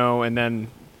wars, and then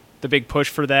the big push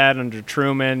for that under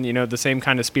Truman. The same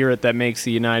kind of spirit that makes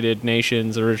the United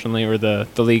Nations originally, or the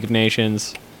League of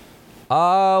Nations.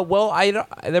 Well,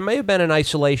 there may have been an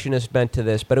isolationist bent to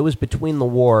this, but it was between the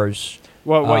wars.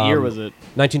 What year was it?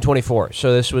 1924.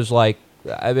 So this was it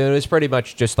was pretty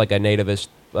much just like a nativist.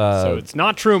 So it's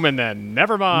not Truman then.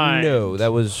 Never mind. No,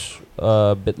 that was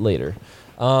a bit later.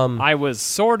 I was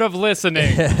sort of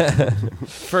listening.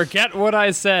 Forget what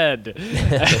I said.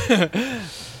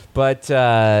 But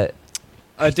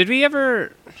Did we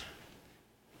ever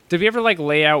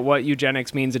lay out what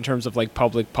eugenics means in terms of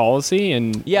public policy?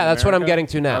 yeah, that's what I'm getting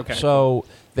to now. Okay. So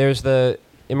there's the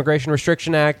Immigration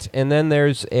Restriction Act, and then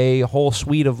there's a whole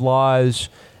suite of laws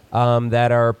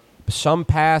that are some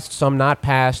passed, some not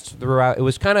passed throughout. It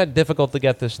was kind of difficult to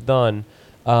get this done,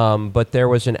 but there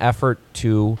was an effort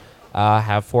to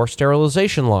have forced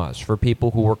sterilization laws for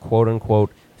people who were quote-unquote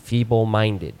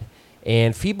feeble-minded.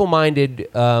 And feeble-minded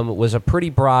was a pretty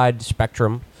broad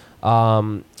spectrum,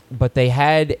 but they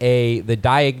had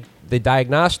the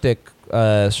diagnostic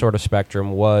sort of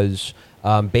spectrum was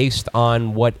based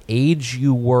on what age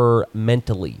you were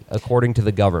mentally, according to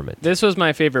the government. This was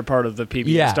my favorite part of the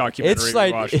PBS documentary it's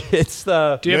we watched. it's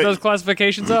the. Do you have those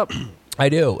classifications up? I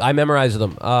do. I memorized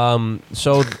them.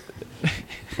 So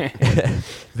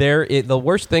the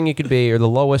worst thing you could be, or the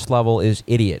lowest level, is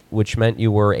idiot, which meant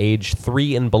you were age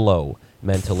 3 and below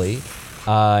mentally.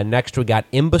 Next, we got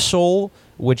imbecile,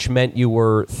 which meant you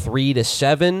were 3 to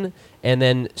 7, and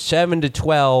then 7 to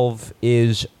 12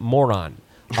 is moron.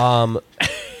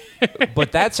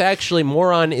 But that's actually,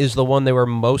 moron is the one they were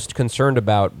most concerned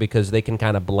about because they can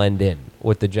kind of blend in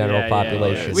with the general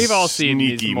population. We've all seen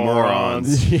Sneaky these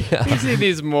morons. We've seen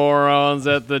these morons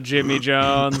at the Jimmy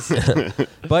John's.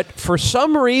 But for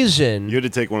some reason, You had to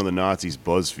take one of the Nazis'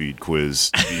 BuzzFeed quiz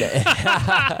to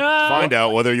find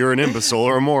out whether you're an imbecile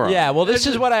or a moron. yeah. Well, this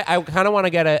is what I kind of want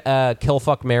to get a kill,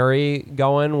 fuck, marry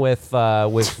going with No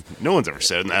one's ever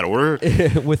said in that order.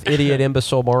 with idiot,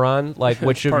 imbecile, moron.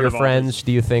 Which of Part your of all friends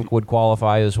do you think would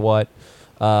qualify as what?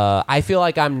 I feel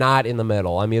like I'm not in the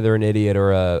middle. I'm either an idiot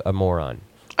or a moron.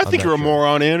 I think you're a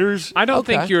moron, Anders. I don't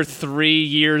Okay. think you're 3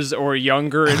 years or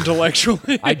younger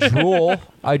intellectually.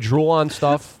 I drool on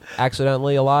stuff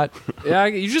accidentally a lot. Yeah,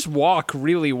 you just walk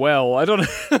really well. I don't know.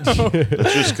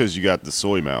 That's just because you got the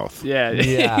soy mouth. Yeah,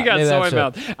 Yeah, you got maybe soy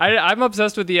that's mouth. I'm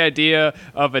obsessed with the idea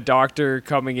of a doctor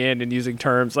coming in and using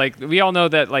terms like we all know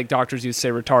that like doctors used to say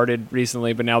retarded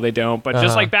recently, but now they don't. But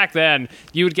just like back then,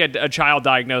 you would get a child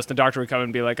diagnosed, and the doctor would come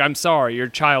and be like, "I'm sorry, your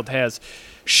child has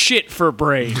shit for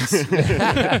brains.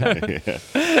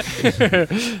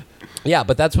 Yeah,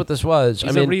 but that's what this was.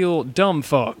 He's a real dumb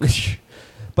fuck."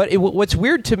 But what's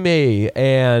weird to me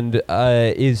and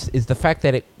is the fact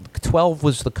that 12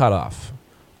 was the cutoff.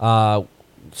 So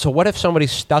what if somebody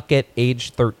stuck at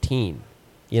age 13?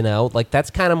 You know, like that's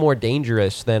kind of more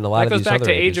dangerous than a lot That of goes these back other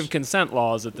to ages. age of consent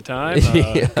laws at the time.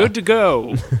 Yeah. Good to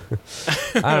go.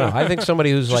 I don't know. I think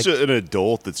somebody who's Just like an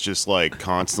adult that's just like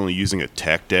constantly using a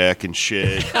tech deck and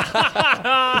shit.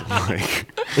 Like,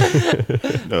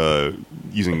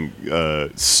 using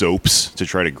soaps to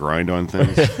try to grind on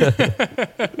things.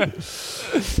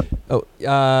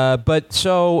 but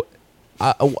so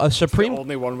a Supreme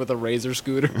Only one with a razor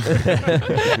scooter.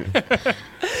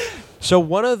 So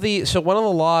one of the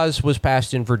laws was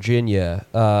passed in Virginia,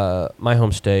 my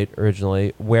home state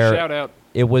originally, where Shout out.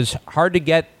 it was hard to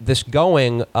get this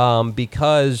going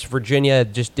because Virginia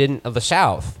just didn't, the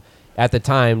South at the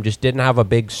time, just didn't have a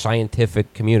big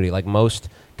scientific community. Like most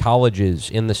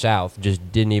colleges in the South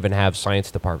just didn't even have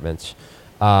science departments.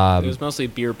 It was mostly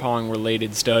beer pong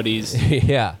related studies.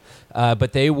 Yeah.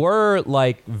 But they were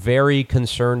like very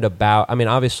concerned about, I mean,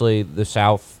 obviously the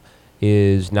South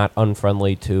is not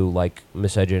unfriendly to like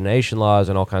miscegenation laws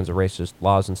and all kinds of racist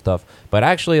laws and stuff. But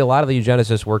actually a lot of the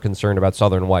eugenicists were concerned about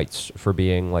Southern whites for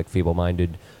being like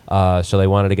feeble-minded. So they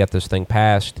wanted to get this thing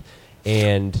passed.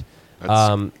 And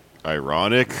That's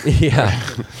ironic. yeah.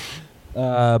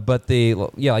 But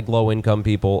like low income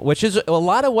people, which is a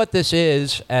lot of what this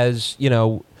is, as you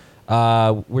know,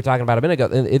 we're talking about a minute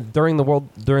ago. During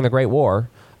the Great War,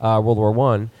 World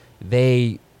War I,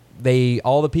 they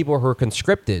all the people who were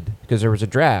conscripted because there was a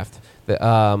draft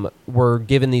that were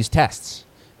given these tests,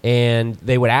 and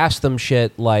they would ask them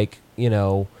shit like, you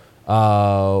know,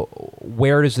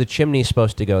 where is the chimney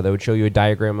supposed to go? They would show you a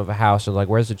diagram of a house and like,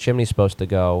 where's the chimney supposed to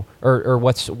go, or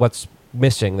what's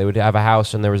missing. They would have a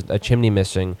house and there was a chimney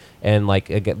missing, and like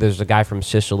there's a guy from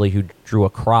Sicily who drew a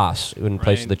cross in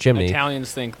place of the chimney.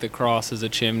 Italians think the cross is a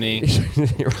chimney.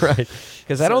 Right,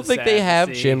 because I don't think they sad to have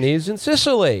see. chimneys in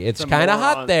Sicily. It's kind of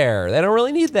hot morons. there. They don't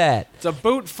really need that. It's a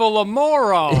boot full of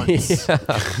morons.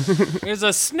 There's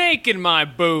a snake in my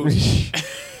boot.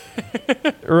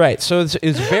 Right. So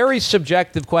it's very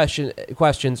subjective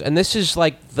questions, and this is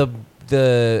like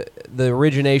the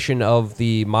origination of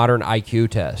the modern IQ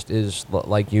test is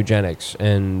like eugenics,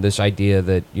 and this idea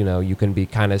that, you know, you can be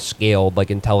kind of scaled,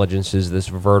 like intelligence is this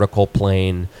vertical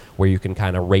plane where you can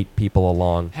kind of rate people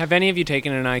along. Have any of you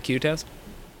taken an IQ test?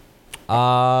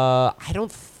 I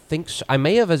don't think so. I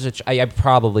may have as a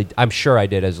I'm sure I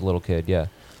did as a little kid. Yeah.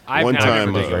 One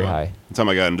time, Very one high. time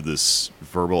I got into this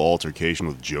verbal altercation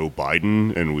with Joe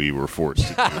Biden, and we were forced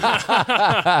to do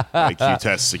IQ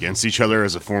tests against each other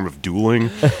as a form of dueling.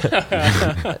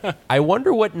 I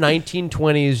wonder what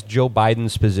 1920s Joe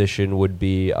Biden's position would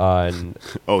be on.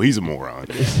 Oh, he's a moron.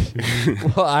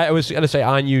 Well, I was gonna say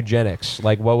on eugenics.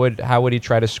 Like, how would he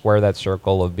try to square that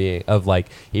circle of like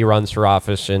he runs for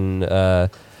office in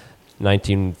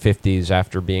 1950s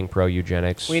after being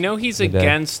pro-eugenics? We know he's today.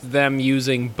 against them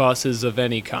using buses of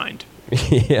any kind.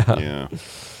 Yeah. Yeah.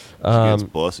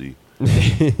 Against Bussy.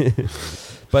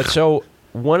 But so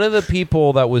one of the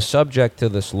people that was subject to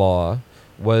this law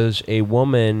was a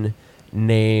woman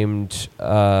named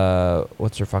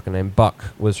what's her fucking name? Buck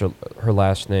was her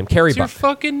last name. Carrie What's your Buck.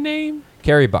 fucking name?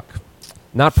 Carrie Buck,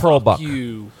 not Pearl Buck,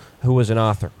 You. who was an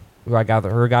author. Who I got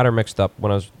her mixed up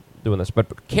when I was doing this.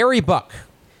 But Carrie Buck,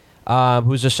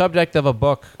 who's the subject of a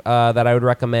book that I would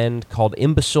recommend called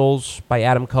 "Imbeciles" by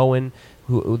Adam Cohen,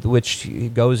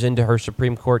 which goes into her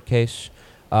Supreme Court case.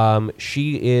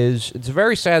 It's a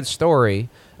very sad story.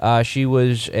 She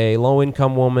was a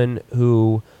low-income woman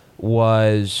who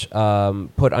was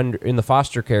put in the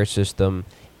foster care system,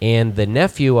 and the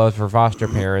nephew of her foster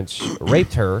parents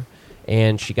raped her,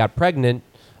 and she got pregnant.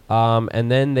 And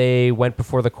then they went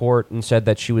before the court and said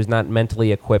that she was not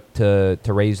mentally equipped to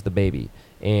raise the baby,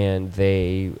 and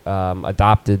they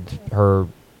adopted her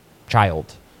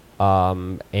child.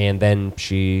 And then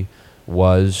she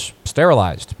was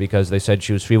sterilized because they said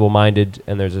she was feeble-minded,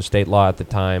 and there's a state law at the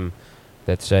time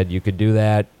that said you could do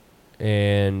that,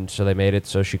 and so they made it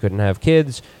so she couldn't have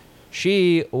kids.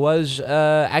 She was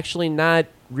actually not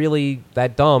really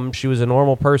that dumb. She was a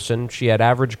normal person. She had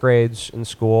average grades in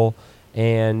school,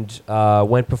 and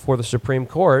went before the Supreme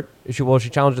Court. She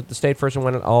challenged at the state first and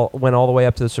went all the way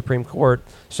up to the Supreme Court,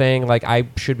 saying like I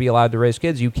should be allowed to raise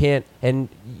kids. You can't, and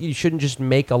you shouldn't just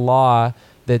make a law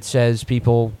that says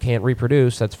people can't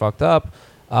reproduce. That's fucked up.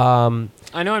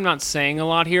 I know I'm not saying a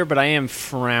lot here, but I am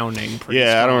frowning. Pretty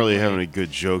I don't really strongly. have any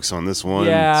good jokes on this one.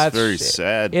 Yeah, it's very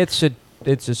sad. It's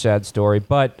a sad story,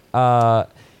 but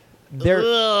their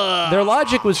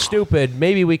logic was stupid.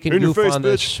 Maybe we can In your goof face, on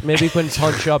bitch. this. Maybe we can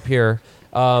punch up here.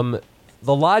 The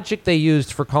logic they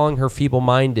used for calling her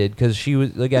feeble-minded, because she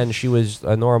was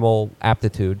a normal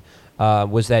aptitude,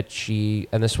 was that she,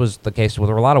 and this was the case with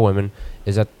a lot of women,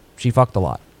 is that she fucked a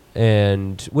lot.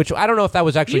 And which I don't know if that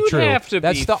was actually You'd true. have to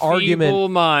That's be the argument.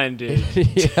 feeble-minded.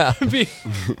 Yeah. Be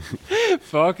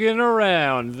fucking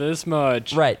around this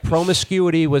much. Right.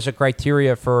 Promiscuity was a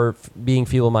criteria for being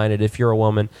feeble-minded if you're a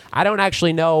woman. I don't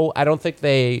actually know. I don't think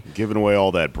they... Giving away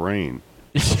all that brain.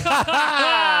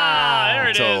 Ah, there it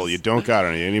Until is. you don't got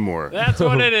any anymore. That's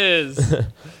what it is.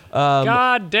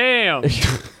 God damn.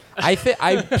 I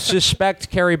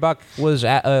suspect Carrie Buck was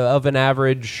of an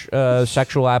average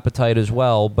sexual appetite as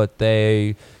well, but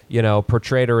they,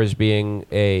 portrayed her as being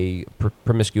a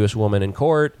promiscuous woman in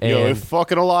court. And Yo, if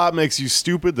fucking a lot makes you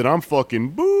stupid, then I'm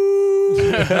fucking boo.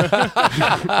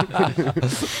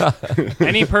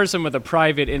 Any person with a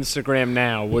private Instagram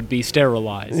now would be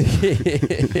sterilized.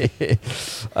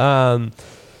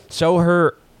 So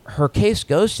her case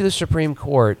goes to the Supreme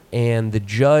Court, and the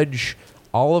judge,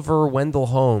 Oliver Wendell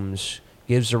Holmes,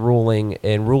 gives a ruling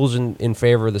and rules in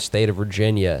favor of the state of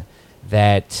Virginia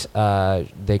that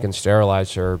they can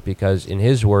sterilize her because, in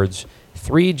his words,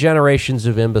 3 generations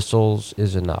of imbeciles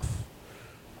is enough.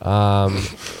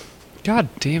 God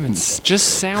damn it!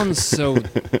 Just sounds so.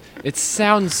 It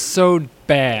sounds so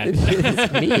bad.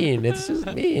 It's mean. It's just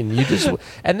mean.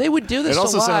 And they would do this. It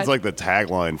also a lot. sounds like the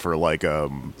tagline for like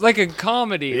Like a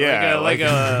comedy, Yeah, like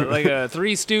a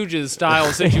Three Stooges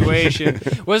style situation.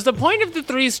 Was the point of the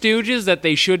Three Stooges that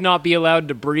they should not be allowed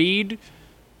to breed?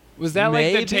 Was that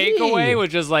like the Maybe. takeaway? Was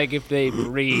just like, if they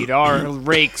breed, our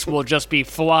rakes will just be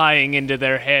flying into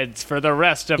their heads for the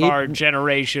rest of our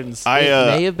generations. It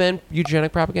may have been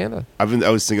eugenic propaganda. I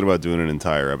was thinking about doing an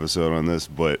entire episode on this,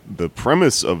 but the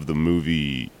premise of the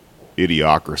movie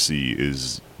Idiocracy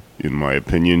is, in my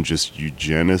opinion, just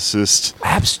eugenicist.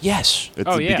 Yes. At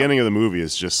Oh, the yeah. beginning of the movie,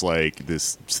 it's just like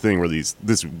this thing where this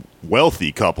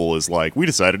wealthy couple is like, we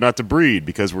decided not to breed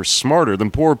because we're smarter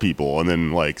than poor people, and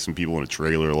then like some people in a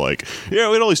trailer are like, yeah,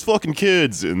 we had all these fucking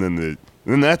kids, and then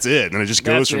that's it, and then it just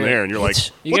goes That's from it. there, and you're like,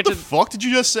 You what get the to- fuck did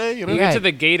you just say? You know? You Yeah. get to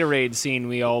the Gatorade scene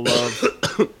we all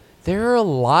love. There are a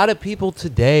lot of people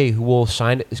today who will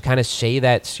kind of say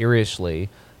that seriously.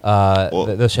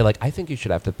 They'll say like, I think you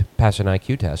should have to pass an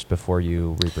IQ test before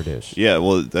you reproduce. Yeah,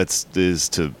 well, it's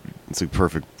a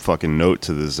perfect fucking note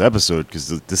to this episode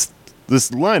because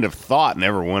this line of thought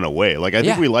never went away. Like, I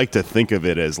think Yeah. we like to think of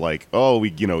it as like, oh, we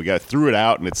got threw it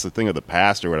out and it's a thing of the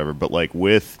past or whatever. But like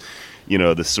with,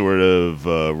 the sort of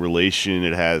relation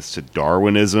it has to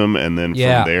Darwinism, and then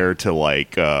Yeah. from there to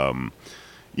like,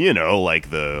 like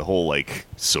the whole like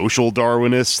social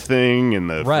Darwinist thing and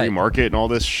the free Right. market and all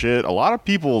this shit. A lot of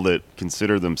people that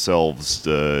consider themselves,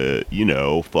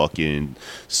 fucking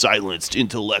silenced,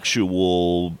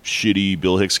 intellectual, shitty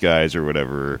Bill Hicks guys or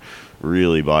whatever,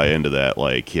 really buy into that.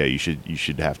 Like, yeah, you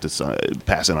should have to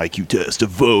pass an IQ test to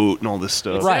vote and all this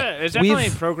stuff. Right. It's definitely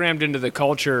We've- programmed into the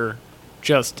culture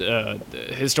just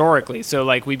historically. So,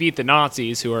 like, we beat the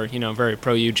Nazis, who are, very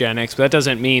pro-eugenics, but that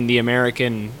doesn't mean the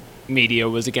American media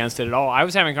was against it at all. I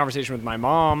was having a conversation with my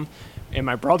mom, and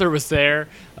my brother was there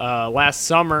last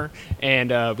summer,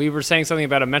 and we were saying something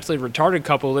about a mentally retarded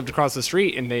couple who lived across the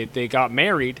street, and they got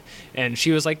married, and she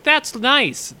was like, "That's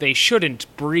nice. They shouldn't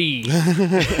breed."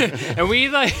 And we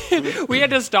had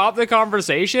to stop the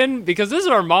conversation because this is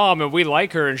our mom, and we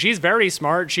like her, and she's very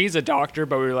smart. She's a doctor,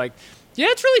 but we were like, yeah,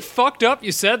 it's really fucked up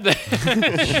you said that.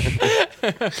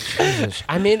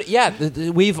 I mean, yeah,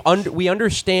 we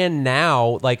understand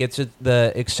now. Like, it's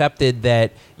the accepted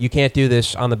that you can't do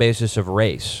this on the basis of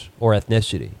race or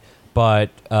ethnicity, but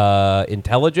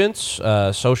intelligence,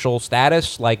 social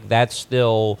status, like that's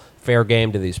still fair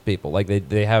game to these people. Like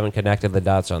they haven't connected the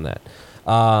dots on that.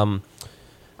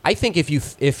 I think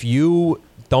if you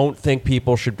don't think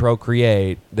people should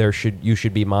procreate, you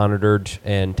should be monitored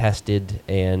and tested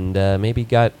and maybe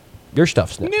got your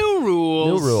stuff snipped. New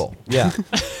rules. New rule, yeah.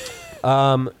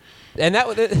 And that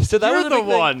was You're a the big thing.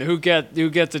 one who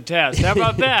gets a test. How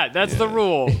about that? That's the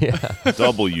rule.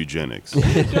 Double eugenics.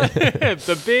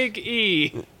 The big E.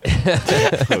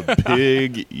 The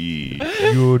big E.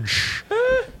 Huge.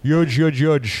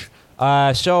 Judge.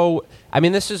 So, I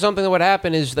mean, this is something that would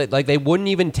happen is that, like, they wouldn't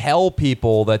even tell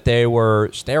people that they were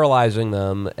sterilizing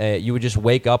them. You would just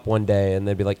wake up one day and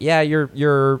they'd be like, yeah,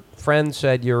 your friend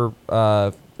said you're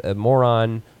a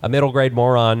moron, a middle grade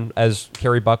moron, as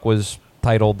Carrie Buck was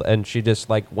titled, and she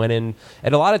just, like, went in.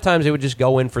 And a lot of times they would just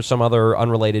go in for some other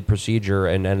unrelated procedure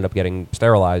and ended up getting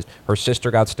sterilized. Her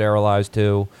sister got sterilized,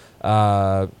 too.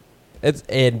 And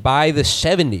by the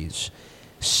 70s,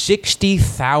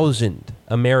 60,000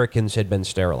 Americans had been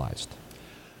sterilized.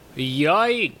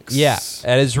 Yikes. Yeah.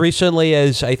 And as recently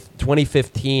as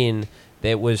 2015,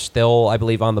 it was still, I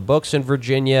believe, on the books in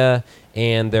Virginia,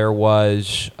 and there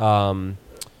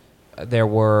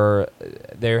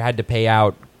had to pay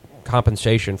out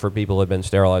compensation for people who had been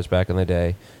sterilized back in the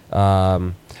day.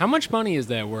 How much money is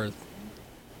that worth?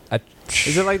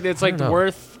 Is it like it's like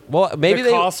worth maybe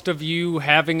the cost of you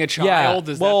having a child?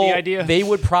 Is that the idea? They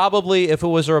would probably, if it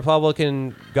was a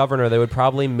Republican governor, they would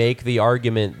probably make the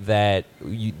argument that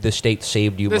the state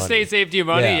saved you money. The state saved you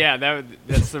money? Yeah,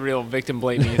 that's the real victim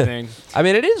blaming thing. I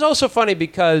mean, it is also funny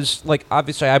because, like,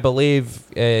 obviously I believe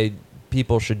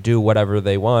people should do whatever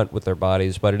they want with their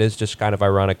bodies, but it is just kind of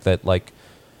ironic that, like,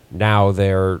 now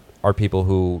there are people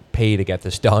who pay to get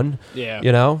this done. Yeah.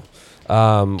 You know?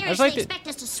 Seriously, expect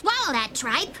us to swallow that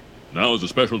tripe? Now, as a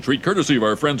special treat courtesy of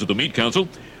our friends at the Meat Council,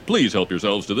 please help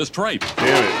yourselves to this tripe.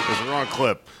 Damn it, there's the wrong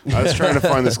clip. I was trying to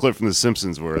find this clip from The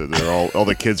Simpsons where they're all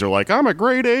the kids are like, I'm a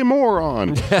grade A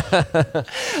moron.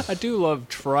 I do love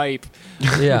tripe.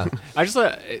 Yeah. I just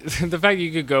the fact that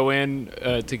you could go in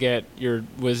to get your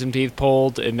wisdom teeth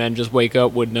pulled and then just wake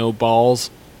up with no balls.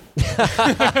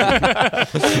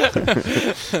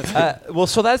 Well,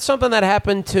 so that's something that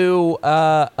happened to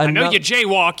I know you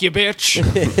jaywalk, you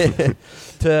bitch.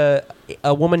 to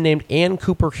a woman named Ann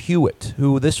Cooper Hewitt,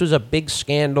 who this was a big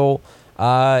scandal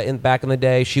back in the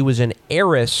day. She was an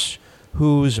heiress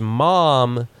whose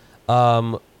mom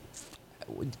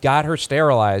got her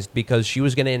sterilized because she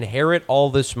was going to inherit all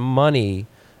this money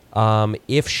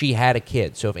if she had a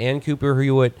kid. So if Ann Cooper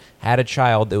Hewitt had a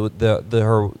child,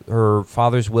 her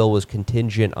father's will was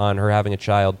contingent on her having a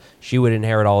child. She would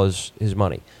inherit all his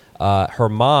money. Her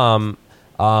mom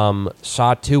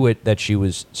saw to it that she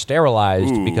was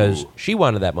sterilized because she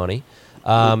wanted that money,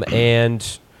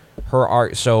 and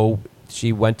so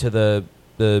she went to the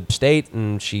state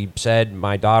and she said,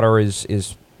 "My daughter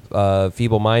is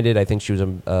feeble-minded." I think she was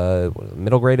a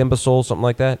middle grade imbecile, something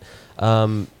like that.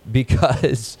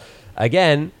 Because,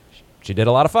 again, she did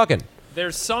a lot of fucking.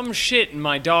 There's some shit in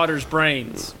my daughter's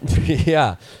brains.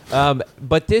 Yeah.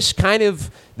 But this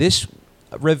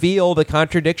revealed a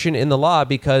contradiction in the law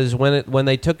because when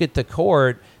they took it to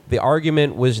court, the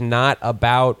argument was not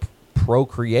about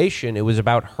procreation. It was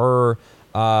about her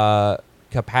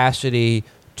capacity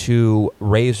to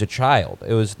raise a child.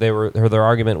 It was their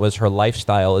argument was her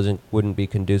lifestyle wouldn't be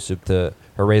conducive to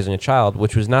her raising a child,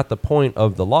 which was not the point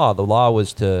of the law. The law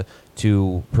was to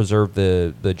preserve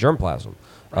the germplasm.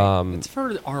 It's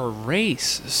for our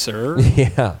race, sir.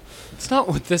 Yeah. It's not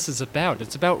what this is about.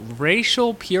 It's about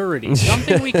racial purity,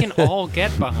 something we can all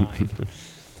get behind.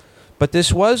 But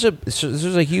this was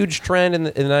a huge trend in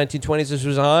the 1920s. This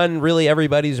was on really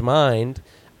everybody's mind.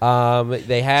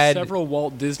 They had several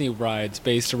Walt Disney rides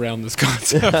based around this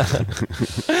concept.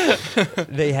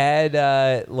 They had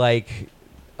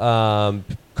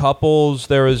couples.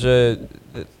 There was a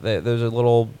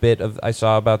little bit of I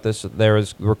saw about this. There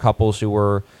were couples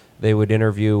they would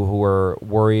interview who were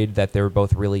worried that they were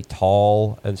both really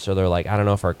tall, and so they're like, I don't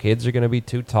know if our kids are going to be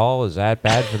too tall. Is that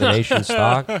bad for the nation's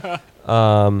stock?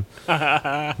 And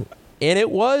it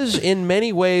was in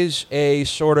many ways a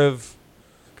sort of.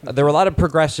 There were a lot of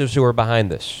progressives who were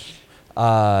behind this,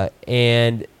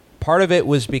 and part of it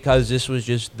was because this was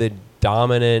just the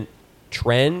dominant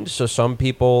trend. So some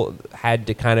people had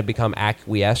to kind of become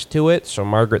acquiesced to it. So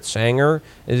Margaret Sanger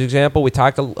is an example. We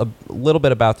talked a little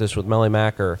bit about this with Melly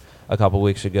Macker a couple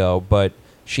weeks ago, but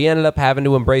she ended up having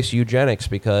to embrace eugenics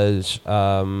because,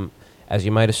 as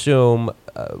you might assume,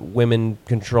 women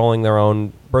controlling their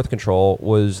own birth control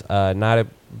was not a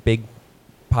big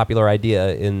popular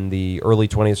idea in the early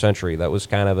 20th century. That was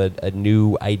kind of a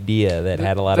new idea that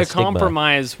had a lot of stigma. The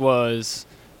compromise was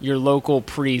your local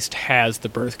priest has the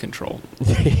birth control,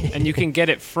 and you can get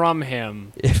it from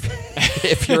him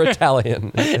if you're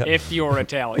Italian. If you're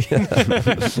Italian.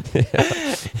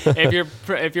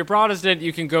 If you're Protestant,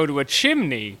 you can go to a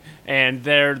chimney, and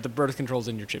the birth control's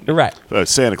in your chimney. Right.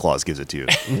 Santa Claus gives it to you.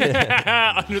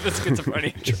 Under the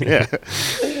schizophrenia tree. Yeah.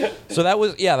 So that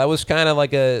was kind of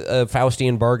like a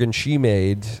Faustian bargain she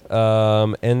made,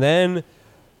 and then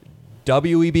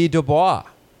W.E.B. Du Bois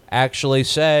actually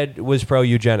said was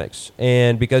pro-eugenics.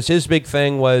 And because his big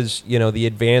thing was, the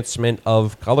advancement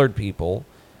of colored people.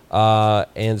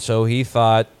 And so he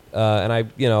thought, and I,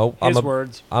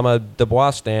 words. I'm a Du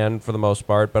Bois stan for the most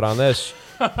part, but on this,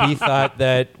 he thought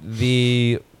that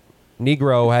the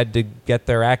Negro had to get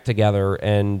their act together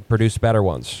and produce better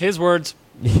ones. His words.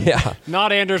 Yeah.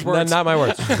 Not Anders' words. Not my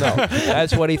words. No,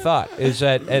 that's what he thought. Is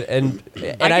that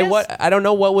I don't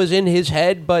know what was in his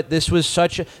head, but this was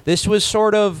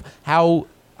sort of how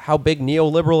big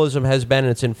neoliberalism has been.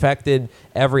 And it's infected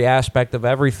every aspect of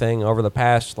everything over the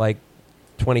past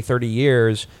 20, 30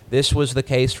 years. This was the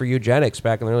case for eugenics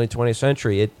back in the early 20th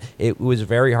century. It was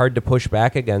very hard to push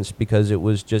back against because it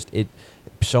was just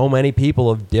so many people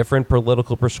of different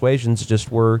political persuasions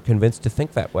just were convinced to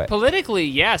think that way. Politically,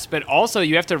 yes, but also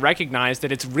you have to recognize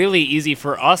that it's really easy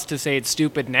for us to say it's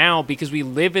stupid now because we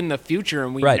live in the future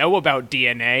and we know about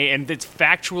DNA and it's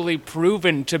factually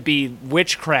proven to be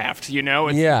witchcraft,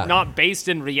 It's not based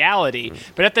in reality.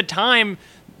 But at the time,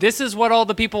 this is what all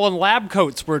the people in lab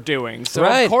coats were doing. So,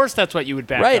 of course, that's what you would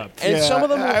back up. And some of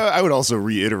them... I would also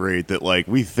reiterate that,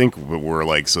 we think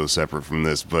we're, so separate from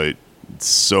this, but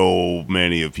so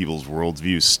many of people's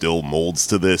worldviews still molds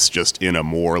to this just in a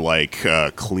more,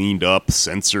 cleaned up,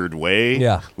 censored way.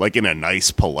 Yeah. In a nice,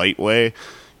 polite way.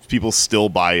 People still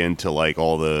buy into,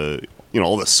 all the...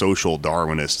 all the social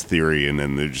Darwinist theory, and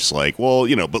then they're just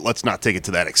but let's not take it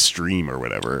to that extreme or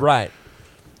whatever. Right.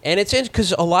 And it's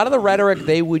because a lot of the rhetoric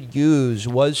they would use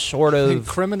was sort of...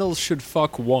 Criminals should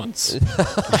fuck once.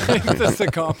 That's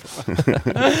the compliment.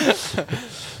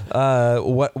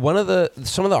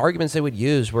 Some of the arguments they would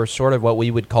use were sort of what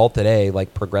we would call today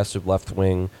progressive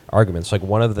left-wing arguments.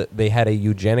 They had a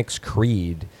eugenics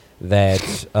creed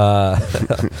that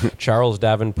Charles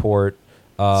Davenport...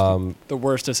 the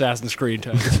worst Assassin's Creed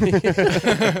title.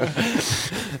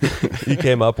 He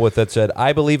came up with that said,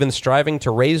 "I believe in striving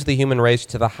to raise the human race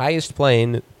to the highest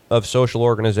plane of social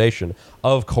organization,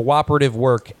 of cooperative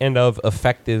work, and of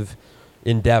effective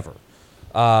endeavor."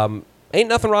 Ain't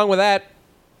nothing wrong with that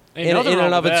in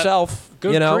and of itself.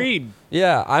 Good creed.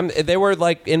 Yeah, they were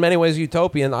in many ways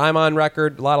utopian. I'm on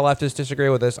record. A lot of leftists disagree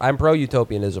with this. I'm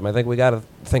pro-utopianism. I think we got to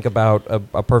think about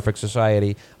a perfect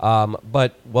society.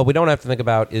 But what we don't have to think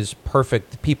about is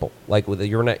perfect people. We're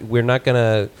not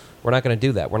gonna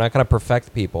do that. We're not gonna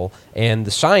perfect people. And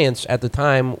the science at the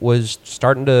time was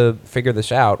starting to figure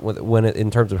this out in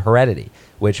terms of heredity,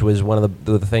 which was one of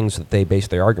the things that they based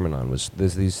their argument on. Was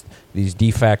these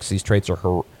defects, these traits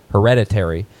are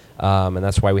hereditary. And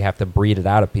that's why we have to breed it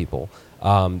out of people.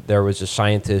 There was a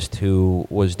scientist who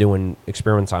was doing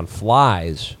experiments on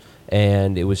flies,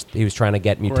 and he was trying to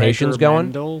get mutations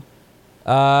going. Mendel?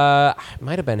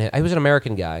 Might have been. He was an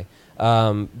American guy,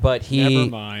 but he. Never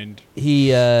mind.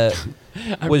 He I'm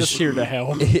was just here to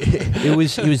help. He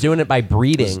was doing it by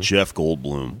breeding. It's Jeff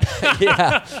Goldblum.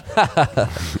 Yeah.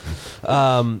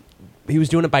 He was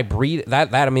doing it by breed.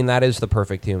 That is the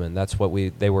perfect human. That's what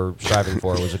they were striving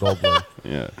for, was a Goldblum.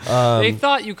 Yeah. They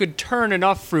thought you could turn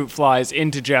enough fruit flies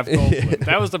into Jeff Goldblum.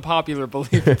 That was the popular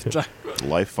belief at the time.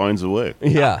 Life finds a way.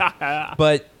 Yeah.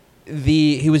 But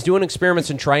he was doing experiments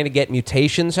and trying to get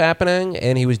mutations happening,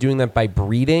 and he was doing that by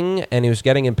breeding, and he was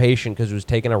getting impatient because it was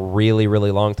taking a really,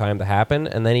 really long time to happen.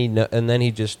 And then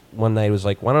he just one night was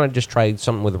like, "Why don't I just try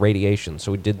something with radiation?"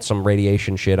 So he did some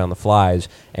radiation shit on the flies,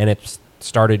 and it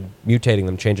started mutating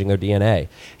them, changing their DNA.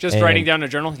 Just writing down a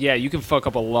journal? Yeah, you can fuck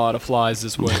up a lot of flies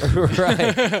this way.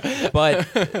 Right. But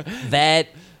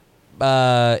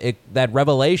that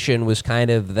revelation was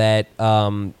kind of that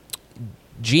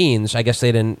genes, I guess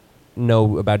they didn't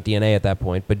know about DNA at that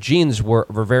point, but genes were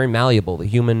very malleable. The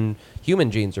human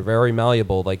genes are very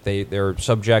malleable. They're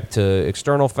subject to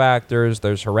external factors.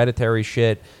 There's hereditary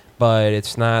shit, but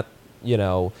it's not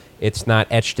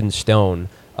etched in stone.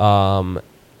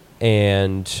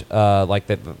 And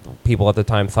that people at the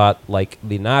time thought,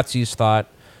 the Nazis thought,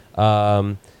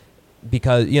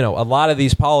 because a lot of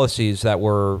these policies that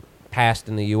were passed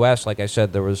in the U.S., like I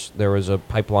said, there was a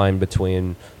pipeline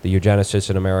between the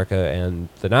eugenicists in America and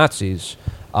the Nazis,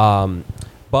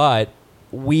 but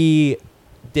we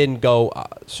didn't go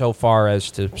so far as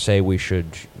to say we should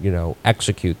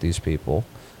execute these people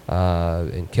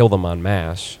and kill them en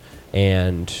masse.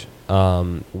 And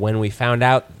when we found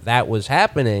out that was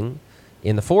happening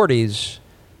in the 40s,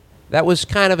 that was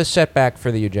kind of a setback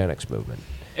for the eugenics movement.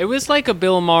 It was like a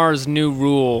Bill Maher's new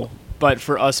rule, but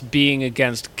for us being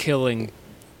against killing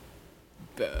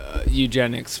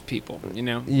eugenics people,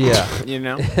 Yeah.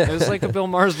 It was like a Bill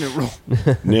Maher's new rule.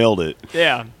 Nailed it.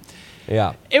 Yeah.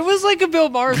 Yeah. It was like a Bill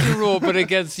Maher's new rule, but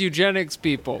against eugenics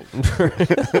people.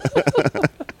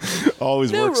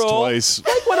 Always New works rule. twice.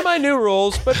 Like one of my new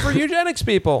rules, but for eugenics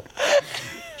people.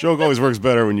 Joke always works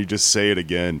better when you just say it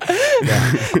again.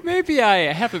 Maybe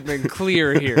I haven't been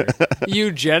clear here.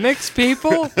 Eugenics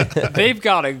people, they've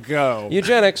got to go.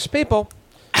 Eugenics people.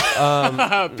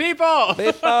 People.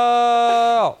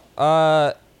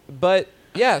 But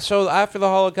yeah, so after the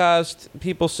Holocaust,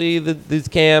 people see these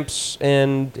camps,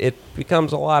 and it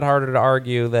becomes a lot harder to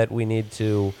argue that we need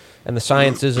to, and the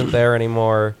science isn't there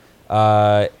anymore.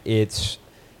 It's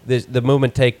the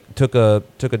movement took a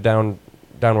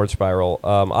downward spiral.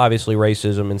 Obviously,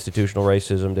 racism, institutional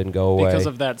racism, didn't go away Because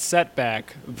of that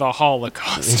setback, the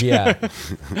Holocaust. Yeah.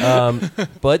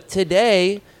 But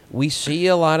today, we see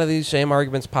a lot of these same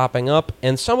arguments popping up,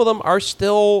 and some of them are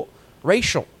still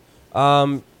racial.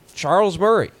 Charles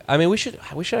Murray. I mean, we should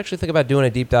actually think about doing a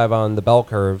deep dive on The Bell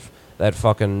Curve, that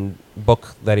fucking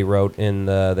book that he wrote in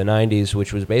the 90s,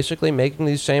 which was basically making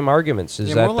these same arguments,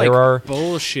 is that more there like are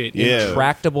bullshit. Yeah.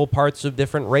 intractable parts of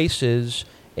different races,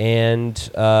 and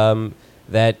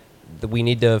that we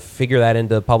need to figure that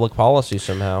into public policy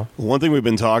somehow. One thing we've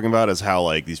been talking about is how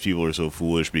like these people are so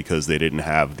foolish because they didn't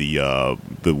have the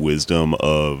wisdom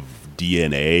of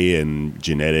DNA and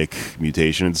genetic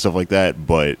mutation and stuff like that.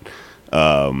 But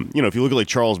if you look at like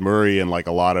Charles Murray and like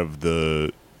a lot of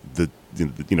the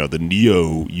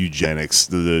neo eugenics,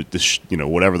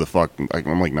 whatever the fuck,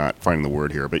 I'm like not finding the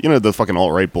word here, but the fucking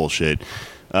alt-right bullshit.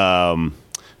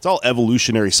 It's all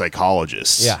evolutionary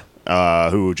psychologists,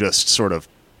 who just sort of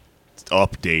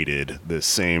updated the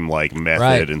same like method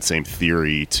Right. and same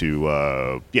theory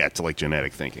to like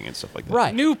genetic thinking and stuff like that.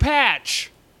 Right. New patch.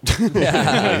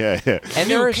 Yeah. And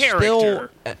New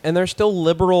there are still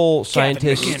liberal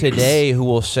scientists McGinnis. today who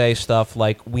will say stuff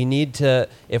like, we need to,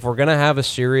 if we're going to have a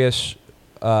serious,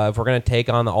 if we're going to take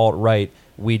on the alt-right,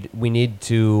 we need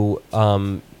to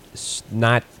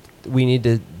we need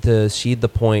to cede the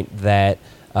point that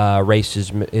race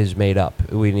is made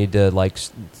up. We need to like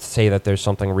say that there's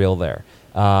something real there.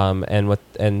 They're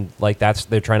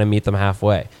trying to meet them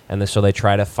halfway, and so they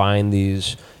try to find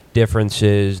these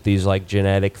differences, these like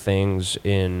genetic things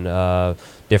in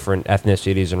different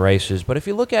ethnicities and races. But if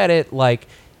you look at it, like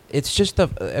it's just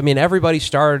everybody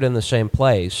started in the same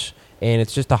place, and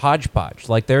it's just a hodgepodge.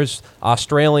 Like there's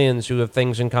Australians who have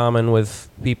things in common with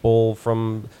people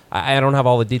from. I don't have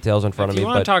all the details in front If of you me,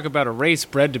 want but to talk about a race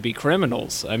bred to be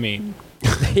criminals, I mean,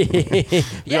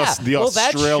 The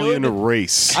Australian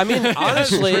race. I mean,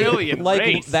 honestly, Australian like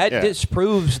race. that Yeah.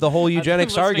 disproves the whole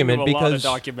eugenics I've been listening argument to a lot because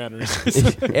of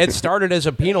documentaries. it started as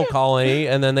a penal colony,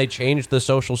 and then they changed the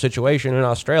social situation in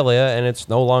Australia, and it's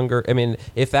no longer. I mean,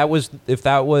 if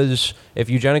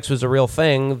eugenics was a real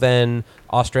thing, then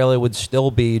Australia would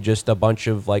still be just a bunch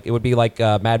of like it would be like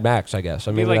Mad Max, I guess.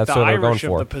 I mean, like that's the what they're going Irish of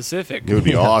for. the Pacific. It would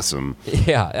be awesome.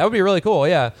 Yeah, that would be really cool.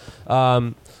 Yeah,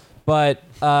 but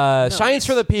science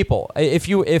for the people. If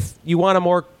you want a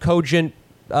more cogent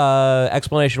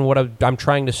explanation of what I'm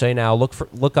trying to say now,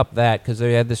 look up that, because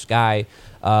they had this guy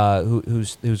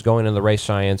who's going into the race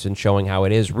science and showing how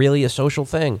it is really a social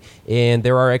thing, and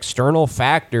there are external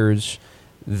factors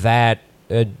that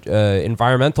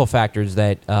environmental factors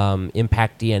that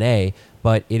impact DNA.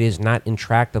 But it is not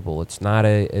intractable. It's not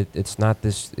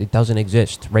this. It doesn't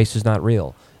exist. Race is not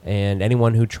real. And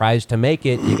anyone who tries to make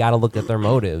it, you got to look at their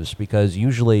motives, because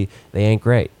usually they ain't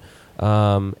great.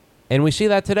 And we see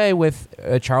that today with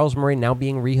Charles Murray now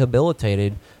being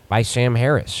rehabilitated by Sam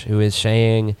Harris, who is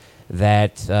saying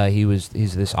that he's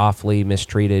this awfully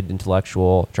mistreated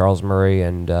intellectual, Charles Murray,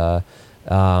 and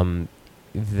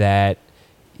that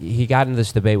he got into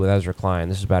this debate with Ezra Klein.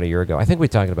 This is about a year ago. I think we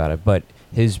talked about it, but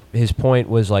his point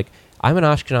was like, I'm an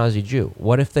Ashkenazi Jew.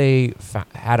 What if they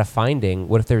had a finding?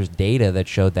 What if there's data that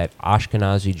showed that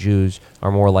Ashkenazi Jews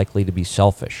are more likely to be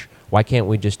selfish? Why can't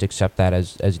we just accept that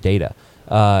as data?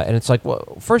 And it's like,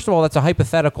 well, first of all, that's a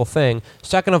hypothetical thing.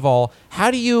 Second of all,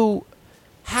 how do you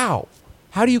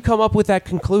come up with that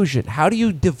conclusion? How do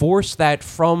you divorce that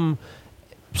from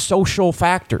social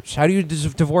factors? How do you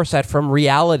divorce that from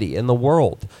reality in the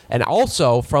world? And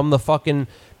also from the fucking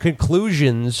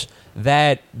conclusions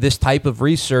that this type of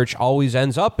research always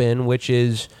ends up in, which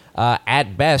is,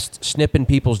 at best, snipping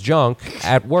people's junk,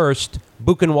 at worst,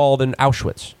 Buchenwald and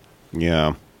Auschwitz.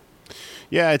 Yeah.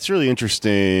 Yeah, it's really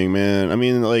interesting, man. I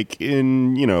mean, like,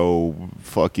 in,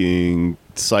 fucking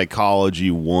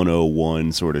psychology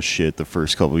 101 sort of shit, the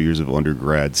first couple of years of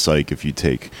undergrad psych, if you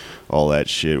take all that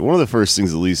shit, one of the first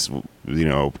things, at least,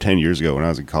 10 years ago when I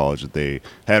was in college, that they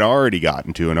had already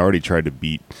gotten to and already tried to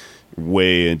beat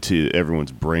way into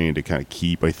everyone's brain to kind of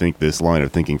keep, I think, this line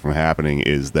of thinking from happening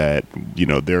is that,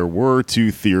 there were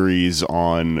two theories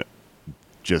on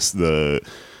just the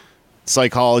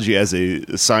psychology as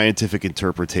a scientific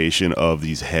interpretation of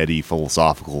these heady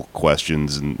philosophical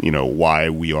questions and, why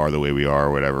we are the way we are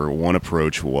or whatever. One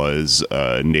approach was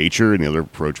nature and the other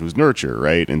approach was nurture,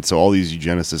 right? And so all these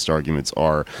eugenicist arguments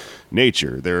are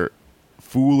nature. They're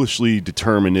foolishly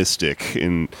deterministic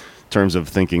in terms of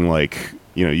thinking like,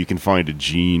 you can find a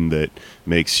gene that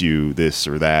makes you this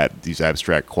or that, these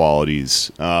abstract qualities.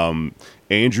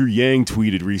 Andrew Yang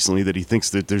tweeted recently that he thinks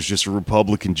that there's just a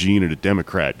Republican gene and a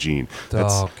Democrat gene.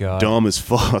 That's dumb as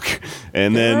fuck.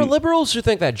 And There are then liberals who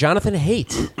think that. Jonathan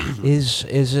Haidt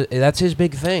is that's his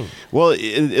big thing. well,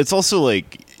 it's also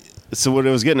like, so what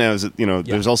I was getting at is that,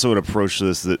 there's also an approach to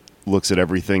this that looks at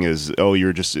everything as,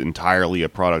 you're just entirely a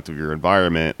product of your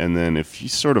environment. And then if you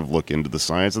sort of look into the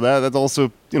science of that, that's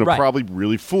also, Right. probably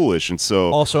really foolish. And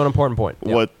so Also an important point.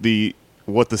 Yep.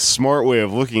 what the smart way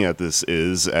of looking at this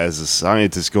is, as a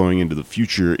scientist going into the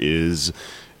future, is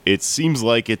it seems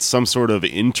like it's some sort of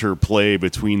interplay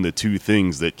between the two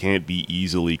things that can't be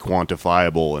easily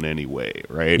quantifiable in any way,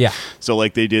 right? Yeah. So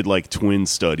like they did like twin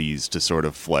studies to sort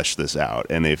of flesh this out,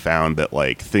 and they found that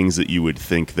like things that you would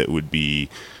think that would be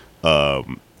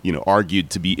argued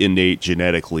to be innate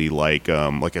genetically, like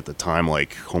at the time,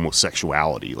 like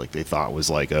homosexuality, like they thought was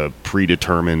like a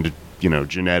predetermined,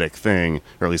 genetic thing,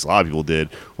 or at least a lot of people did.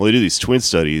 Well, they do these twin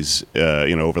studies,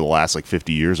 over the last like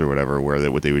 50 years or whatever,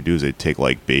 where what they would do is they'd take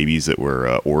like babies that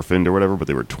were orphaned or whatever, but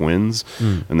they were twins,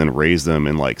 and then raise them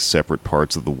in like separate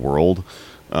parts of the world,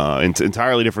 into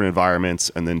entirely different environments,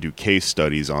 and then do case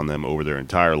studies on them over their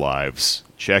entire lives,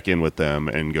 check in with them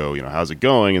and go, how's it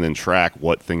going? And then track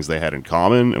what things they had in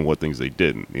common and what things they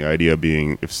didn't. The idea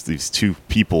being, if these two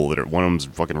people that are, one of them's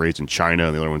fucking raised in China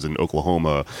and the other one's in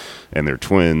Oklahoma, and they're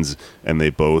twins, and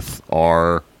they both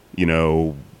are,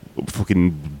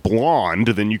 fucking blonde,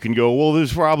 then you can go, well,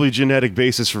 there's probably a genetic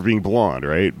basis for being blonde,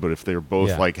 right? But if they're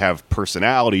both like have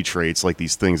personality traits, like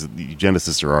these things that the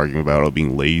eugenicists are arguing about,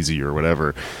 being lazy or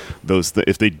whatever,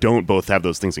 if they don't both have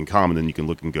those things in common, then you can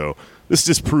look and go, this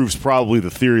disproves probably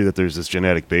the theory that there's this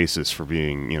genetic basis for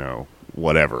being,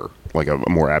 whatever, like a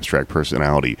more abstract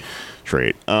personality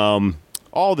trait.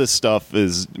 All this stuff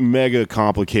is mega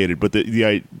complicated, but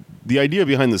the idea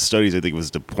behind the studies, I think,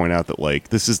 was to point out that, like,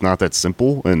 this is not that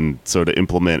simple, and so to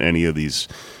implement any of these,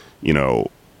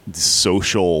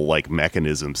 social, like,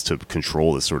 mechanisms to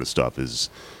control this sort of stuff is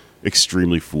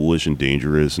extremely foolish and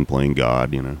dangerous and playing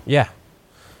God, Yeah.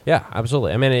 Yeah,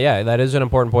 absolutely. I mean, that is an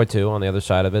important point, too, on the other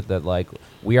side of it, that, like,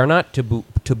 we are not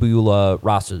tabula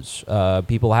rasas.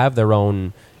 People have their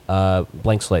own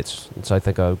blank slates. It's, I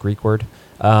think, a Greek word.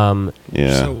 So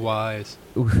wise.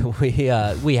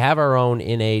 We have our own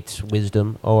innate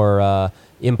wisdom or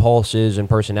impulses and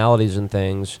personalities and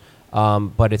things,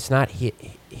 but it's not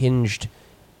hinged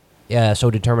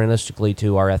so deterministically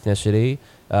to our ethnicity,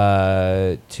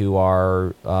 to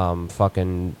our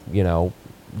fucking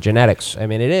genetics. I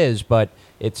mean, it is, but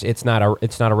it's not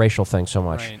a racial thing so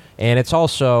much. Right. And it's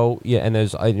also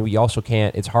we also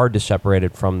can't. It's hard to separate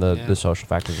it from the social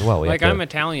factors as well. Like, I'm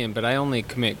Italian, but I only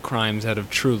commit crimes out of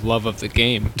true love of the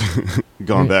game.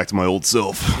 Gone back to my old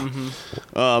self. The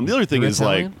other thing is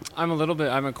Italian? like,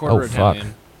 I'm a quarter fuck.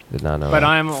 Italian. Did not know. But that.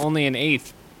 I'm only an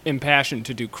eighth impassioned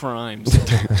to do crimes.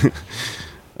 the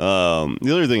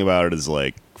other thing about it is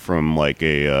like from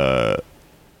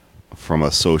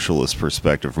a socialist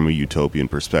perspective, from a utopian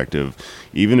perspective,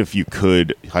 even if you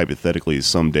could hypothetically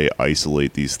someday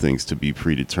isolate these things to be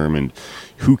predetermined,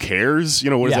 who cares?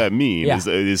 What does that mean? Yeah.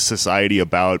 Is society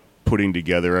about putting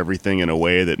together everything in a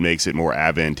way that makes it more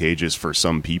advantageous for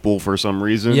some people for some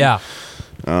reason? Yeah.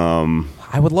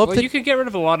 I would love Well, to. you could get rid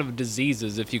of a lot of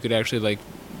diseases if you could actually, like,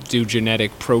 do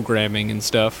genetic programming and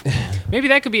stuff. Maybe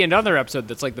that could be another episode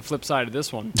that's like the flip side of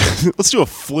this one. Let's do a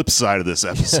flip side of this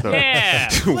episode. Yeah,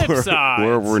 flip side.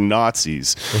 Where we're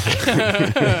Nazis.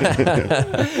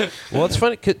 Well, it's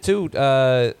funny too.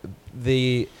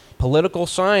 The political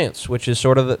science, which is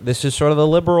sort of the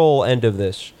liberal end of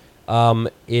this,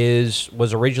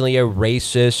 was originally a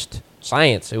racist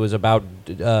science. It was about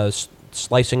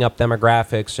slicing up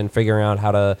demographics and figuring out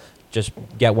how to just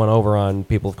get one over on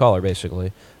people of color,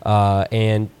 basically.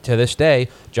 And to this day,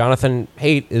 Jonathan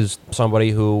Haidt is somebody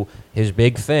who his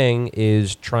big thing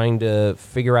is trying to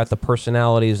figure out the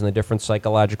personalities and the different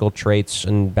psychological traits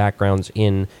and backgrounds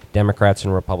in Democrats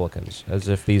and Republicans, as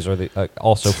if these are the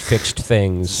also fixed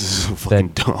things. This is so fucking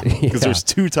dumb. Because there's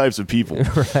two types of people.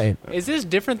 Right. Is this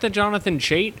different than Jonathan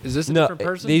Chait? Is this a No, different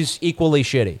person? these equally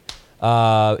shitty.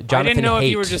 Jonathan I didn't know if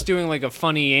you were Haidt. just doing like a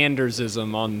funny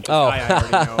Andersism on the Oh. guy I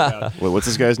already know about. Wait, what's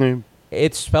this guy's name?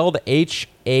 It's spelled Haidt.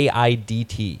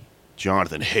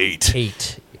 Jonathan Haidt.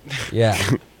 Haidt. Yeah.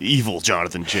 Evil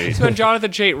Jonathan Chait. It's when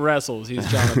Jonathan Chait wrestles. He's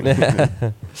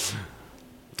Jonathan.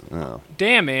 Oh.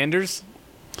 Damn, Anders.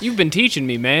 You've been teaching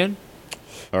me, man.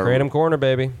 Kratom Corner,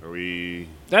 baby. Are we...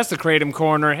 That's the Kratom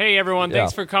Corner. Hey, everyone.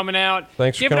 Thanks Yeah. for coming out.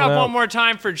 Thanks for Give it coming up out. one more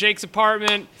time for Jake's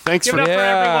apartment. Thanks Give for- it up for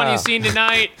Yeah. everyone you've seen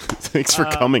tonight. Thanks for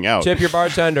coming out. Tip your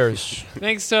bartenders.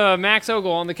 Thanks to Max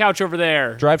Ogle on the couch over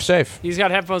there. Drive safe. He's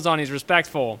got headphones on. He's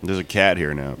respectful. There's a cat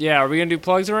here now. Yeah, are we going to do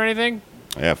plugs or anything?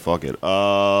 Yeah, fuck it.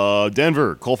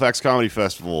 Denver, Colfax Comedy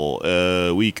Festival,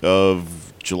 week of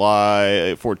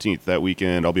July 14th, that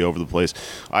weekend. I'll be over the place.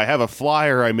 I have a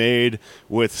flyer I made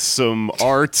with some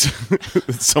art.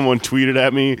 Someone tweeted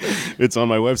at me. It's on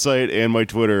my website and my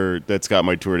Twitter that's got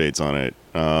my tour dates on it.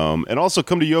 And also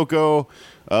come to Yoko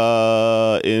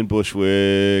in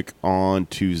Bushwick on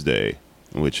Tuesday,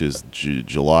 which is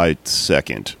July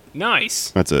 2nd. Nice.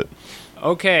 That's it.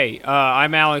 Okay,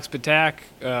 I'm Alex Patak.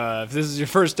 If this is your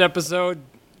first episode,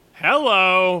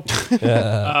 hello.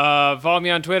 Follow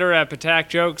me on Twitter at Patak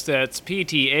Jokes. That's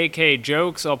PTAK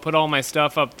Jokes. I'll put all my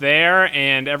stuff up there.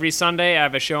 And every Sunday, I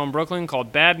have a show in Brooklyn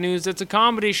called Bad News. It's a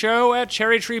comedy show at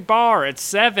Cherry Tree Bar at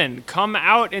 7. Come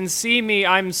out and see me.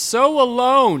 I'm so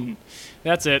alone.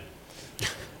 That's it.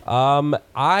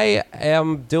 I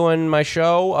am doing my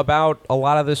show about a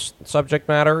lot of this subject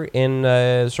matter in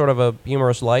sort of a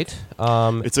humorous light.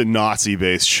 It's a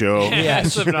Nazi-based show.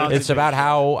 Yes, it's about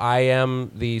how I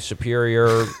am the superior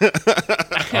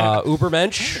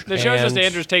Ubermensch. The show just and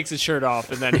Andrews takes his shirt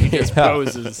off and then he just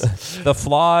poses. The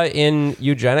flaw in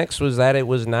eugenics was that it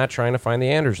was not trying to find the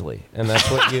Andersley, and that's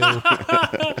what you.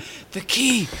 The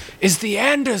key is the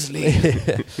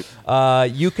Andersley.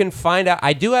 You can find out.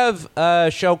 I do have a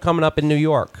show coming up in New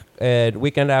York,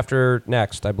 weekend after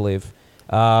next, I believe.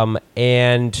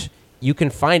 And you can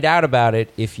find out about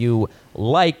it if you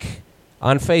like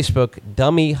on Facebook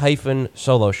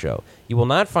Dummy-Solo Show. You will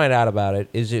not find out about it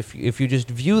is if you just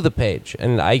view the page.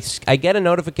 And I get a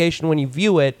notification when you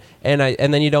view it, and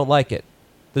then you don't like it.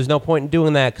 There's no point in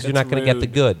doing that because you're That's not going to get the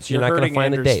rude. goods. You're not going to hurting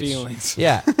find the Anders' dates. feelings.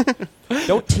 Yeah.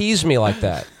 Don't tease me like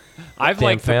that. I've Damn,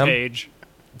 liked fam. the page.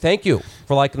 Thank you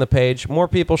for liking the page. More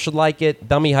people should like it.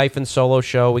 Dummy-Solo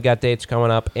Show. We got dates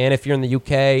coming up. And if you're in the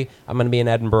UK, I'm going to be in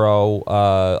Edinburgh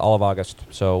all of August.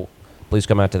 So please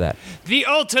come out to that. The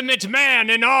ultimate man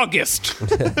in August.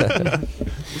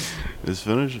 Is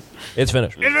finished? It's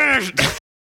finished.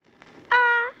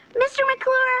 Mr.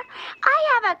 McClure,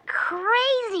 I have a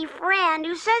crazy friend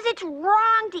who says it's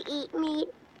wrong to eat meat.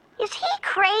 Is he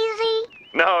crazy?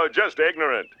 No, just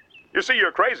ignorant. You see,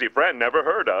 your crazy friend never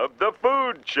heard of the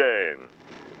food chain.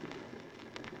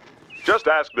 Just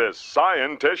ask this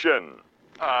scientician.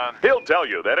 He'll tell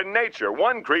you that in nature,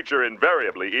 one creature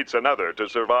invariably eats another to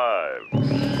survive.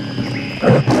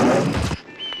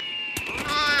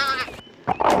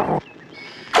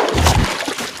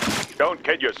 Don't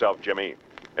kid yourself, Jimmy.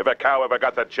 If a cow ever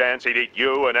got the chance, he'd eat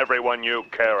you and everyone you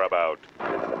care about.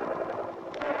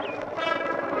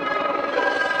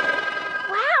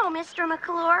 Wow, Mr.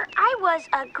 McClure, I was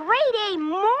a grade A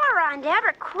moron to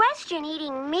ever question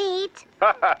eating meat.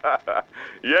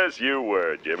 Yes, you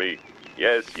were, Jimmy.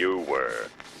 Yes, you were.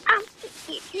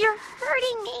 You're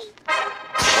hurting me.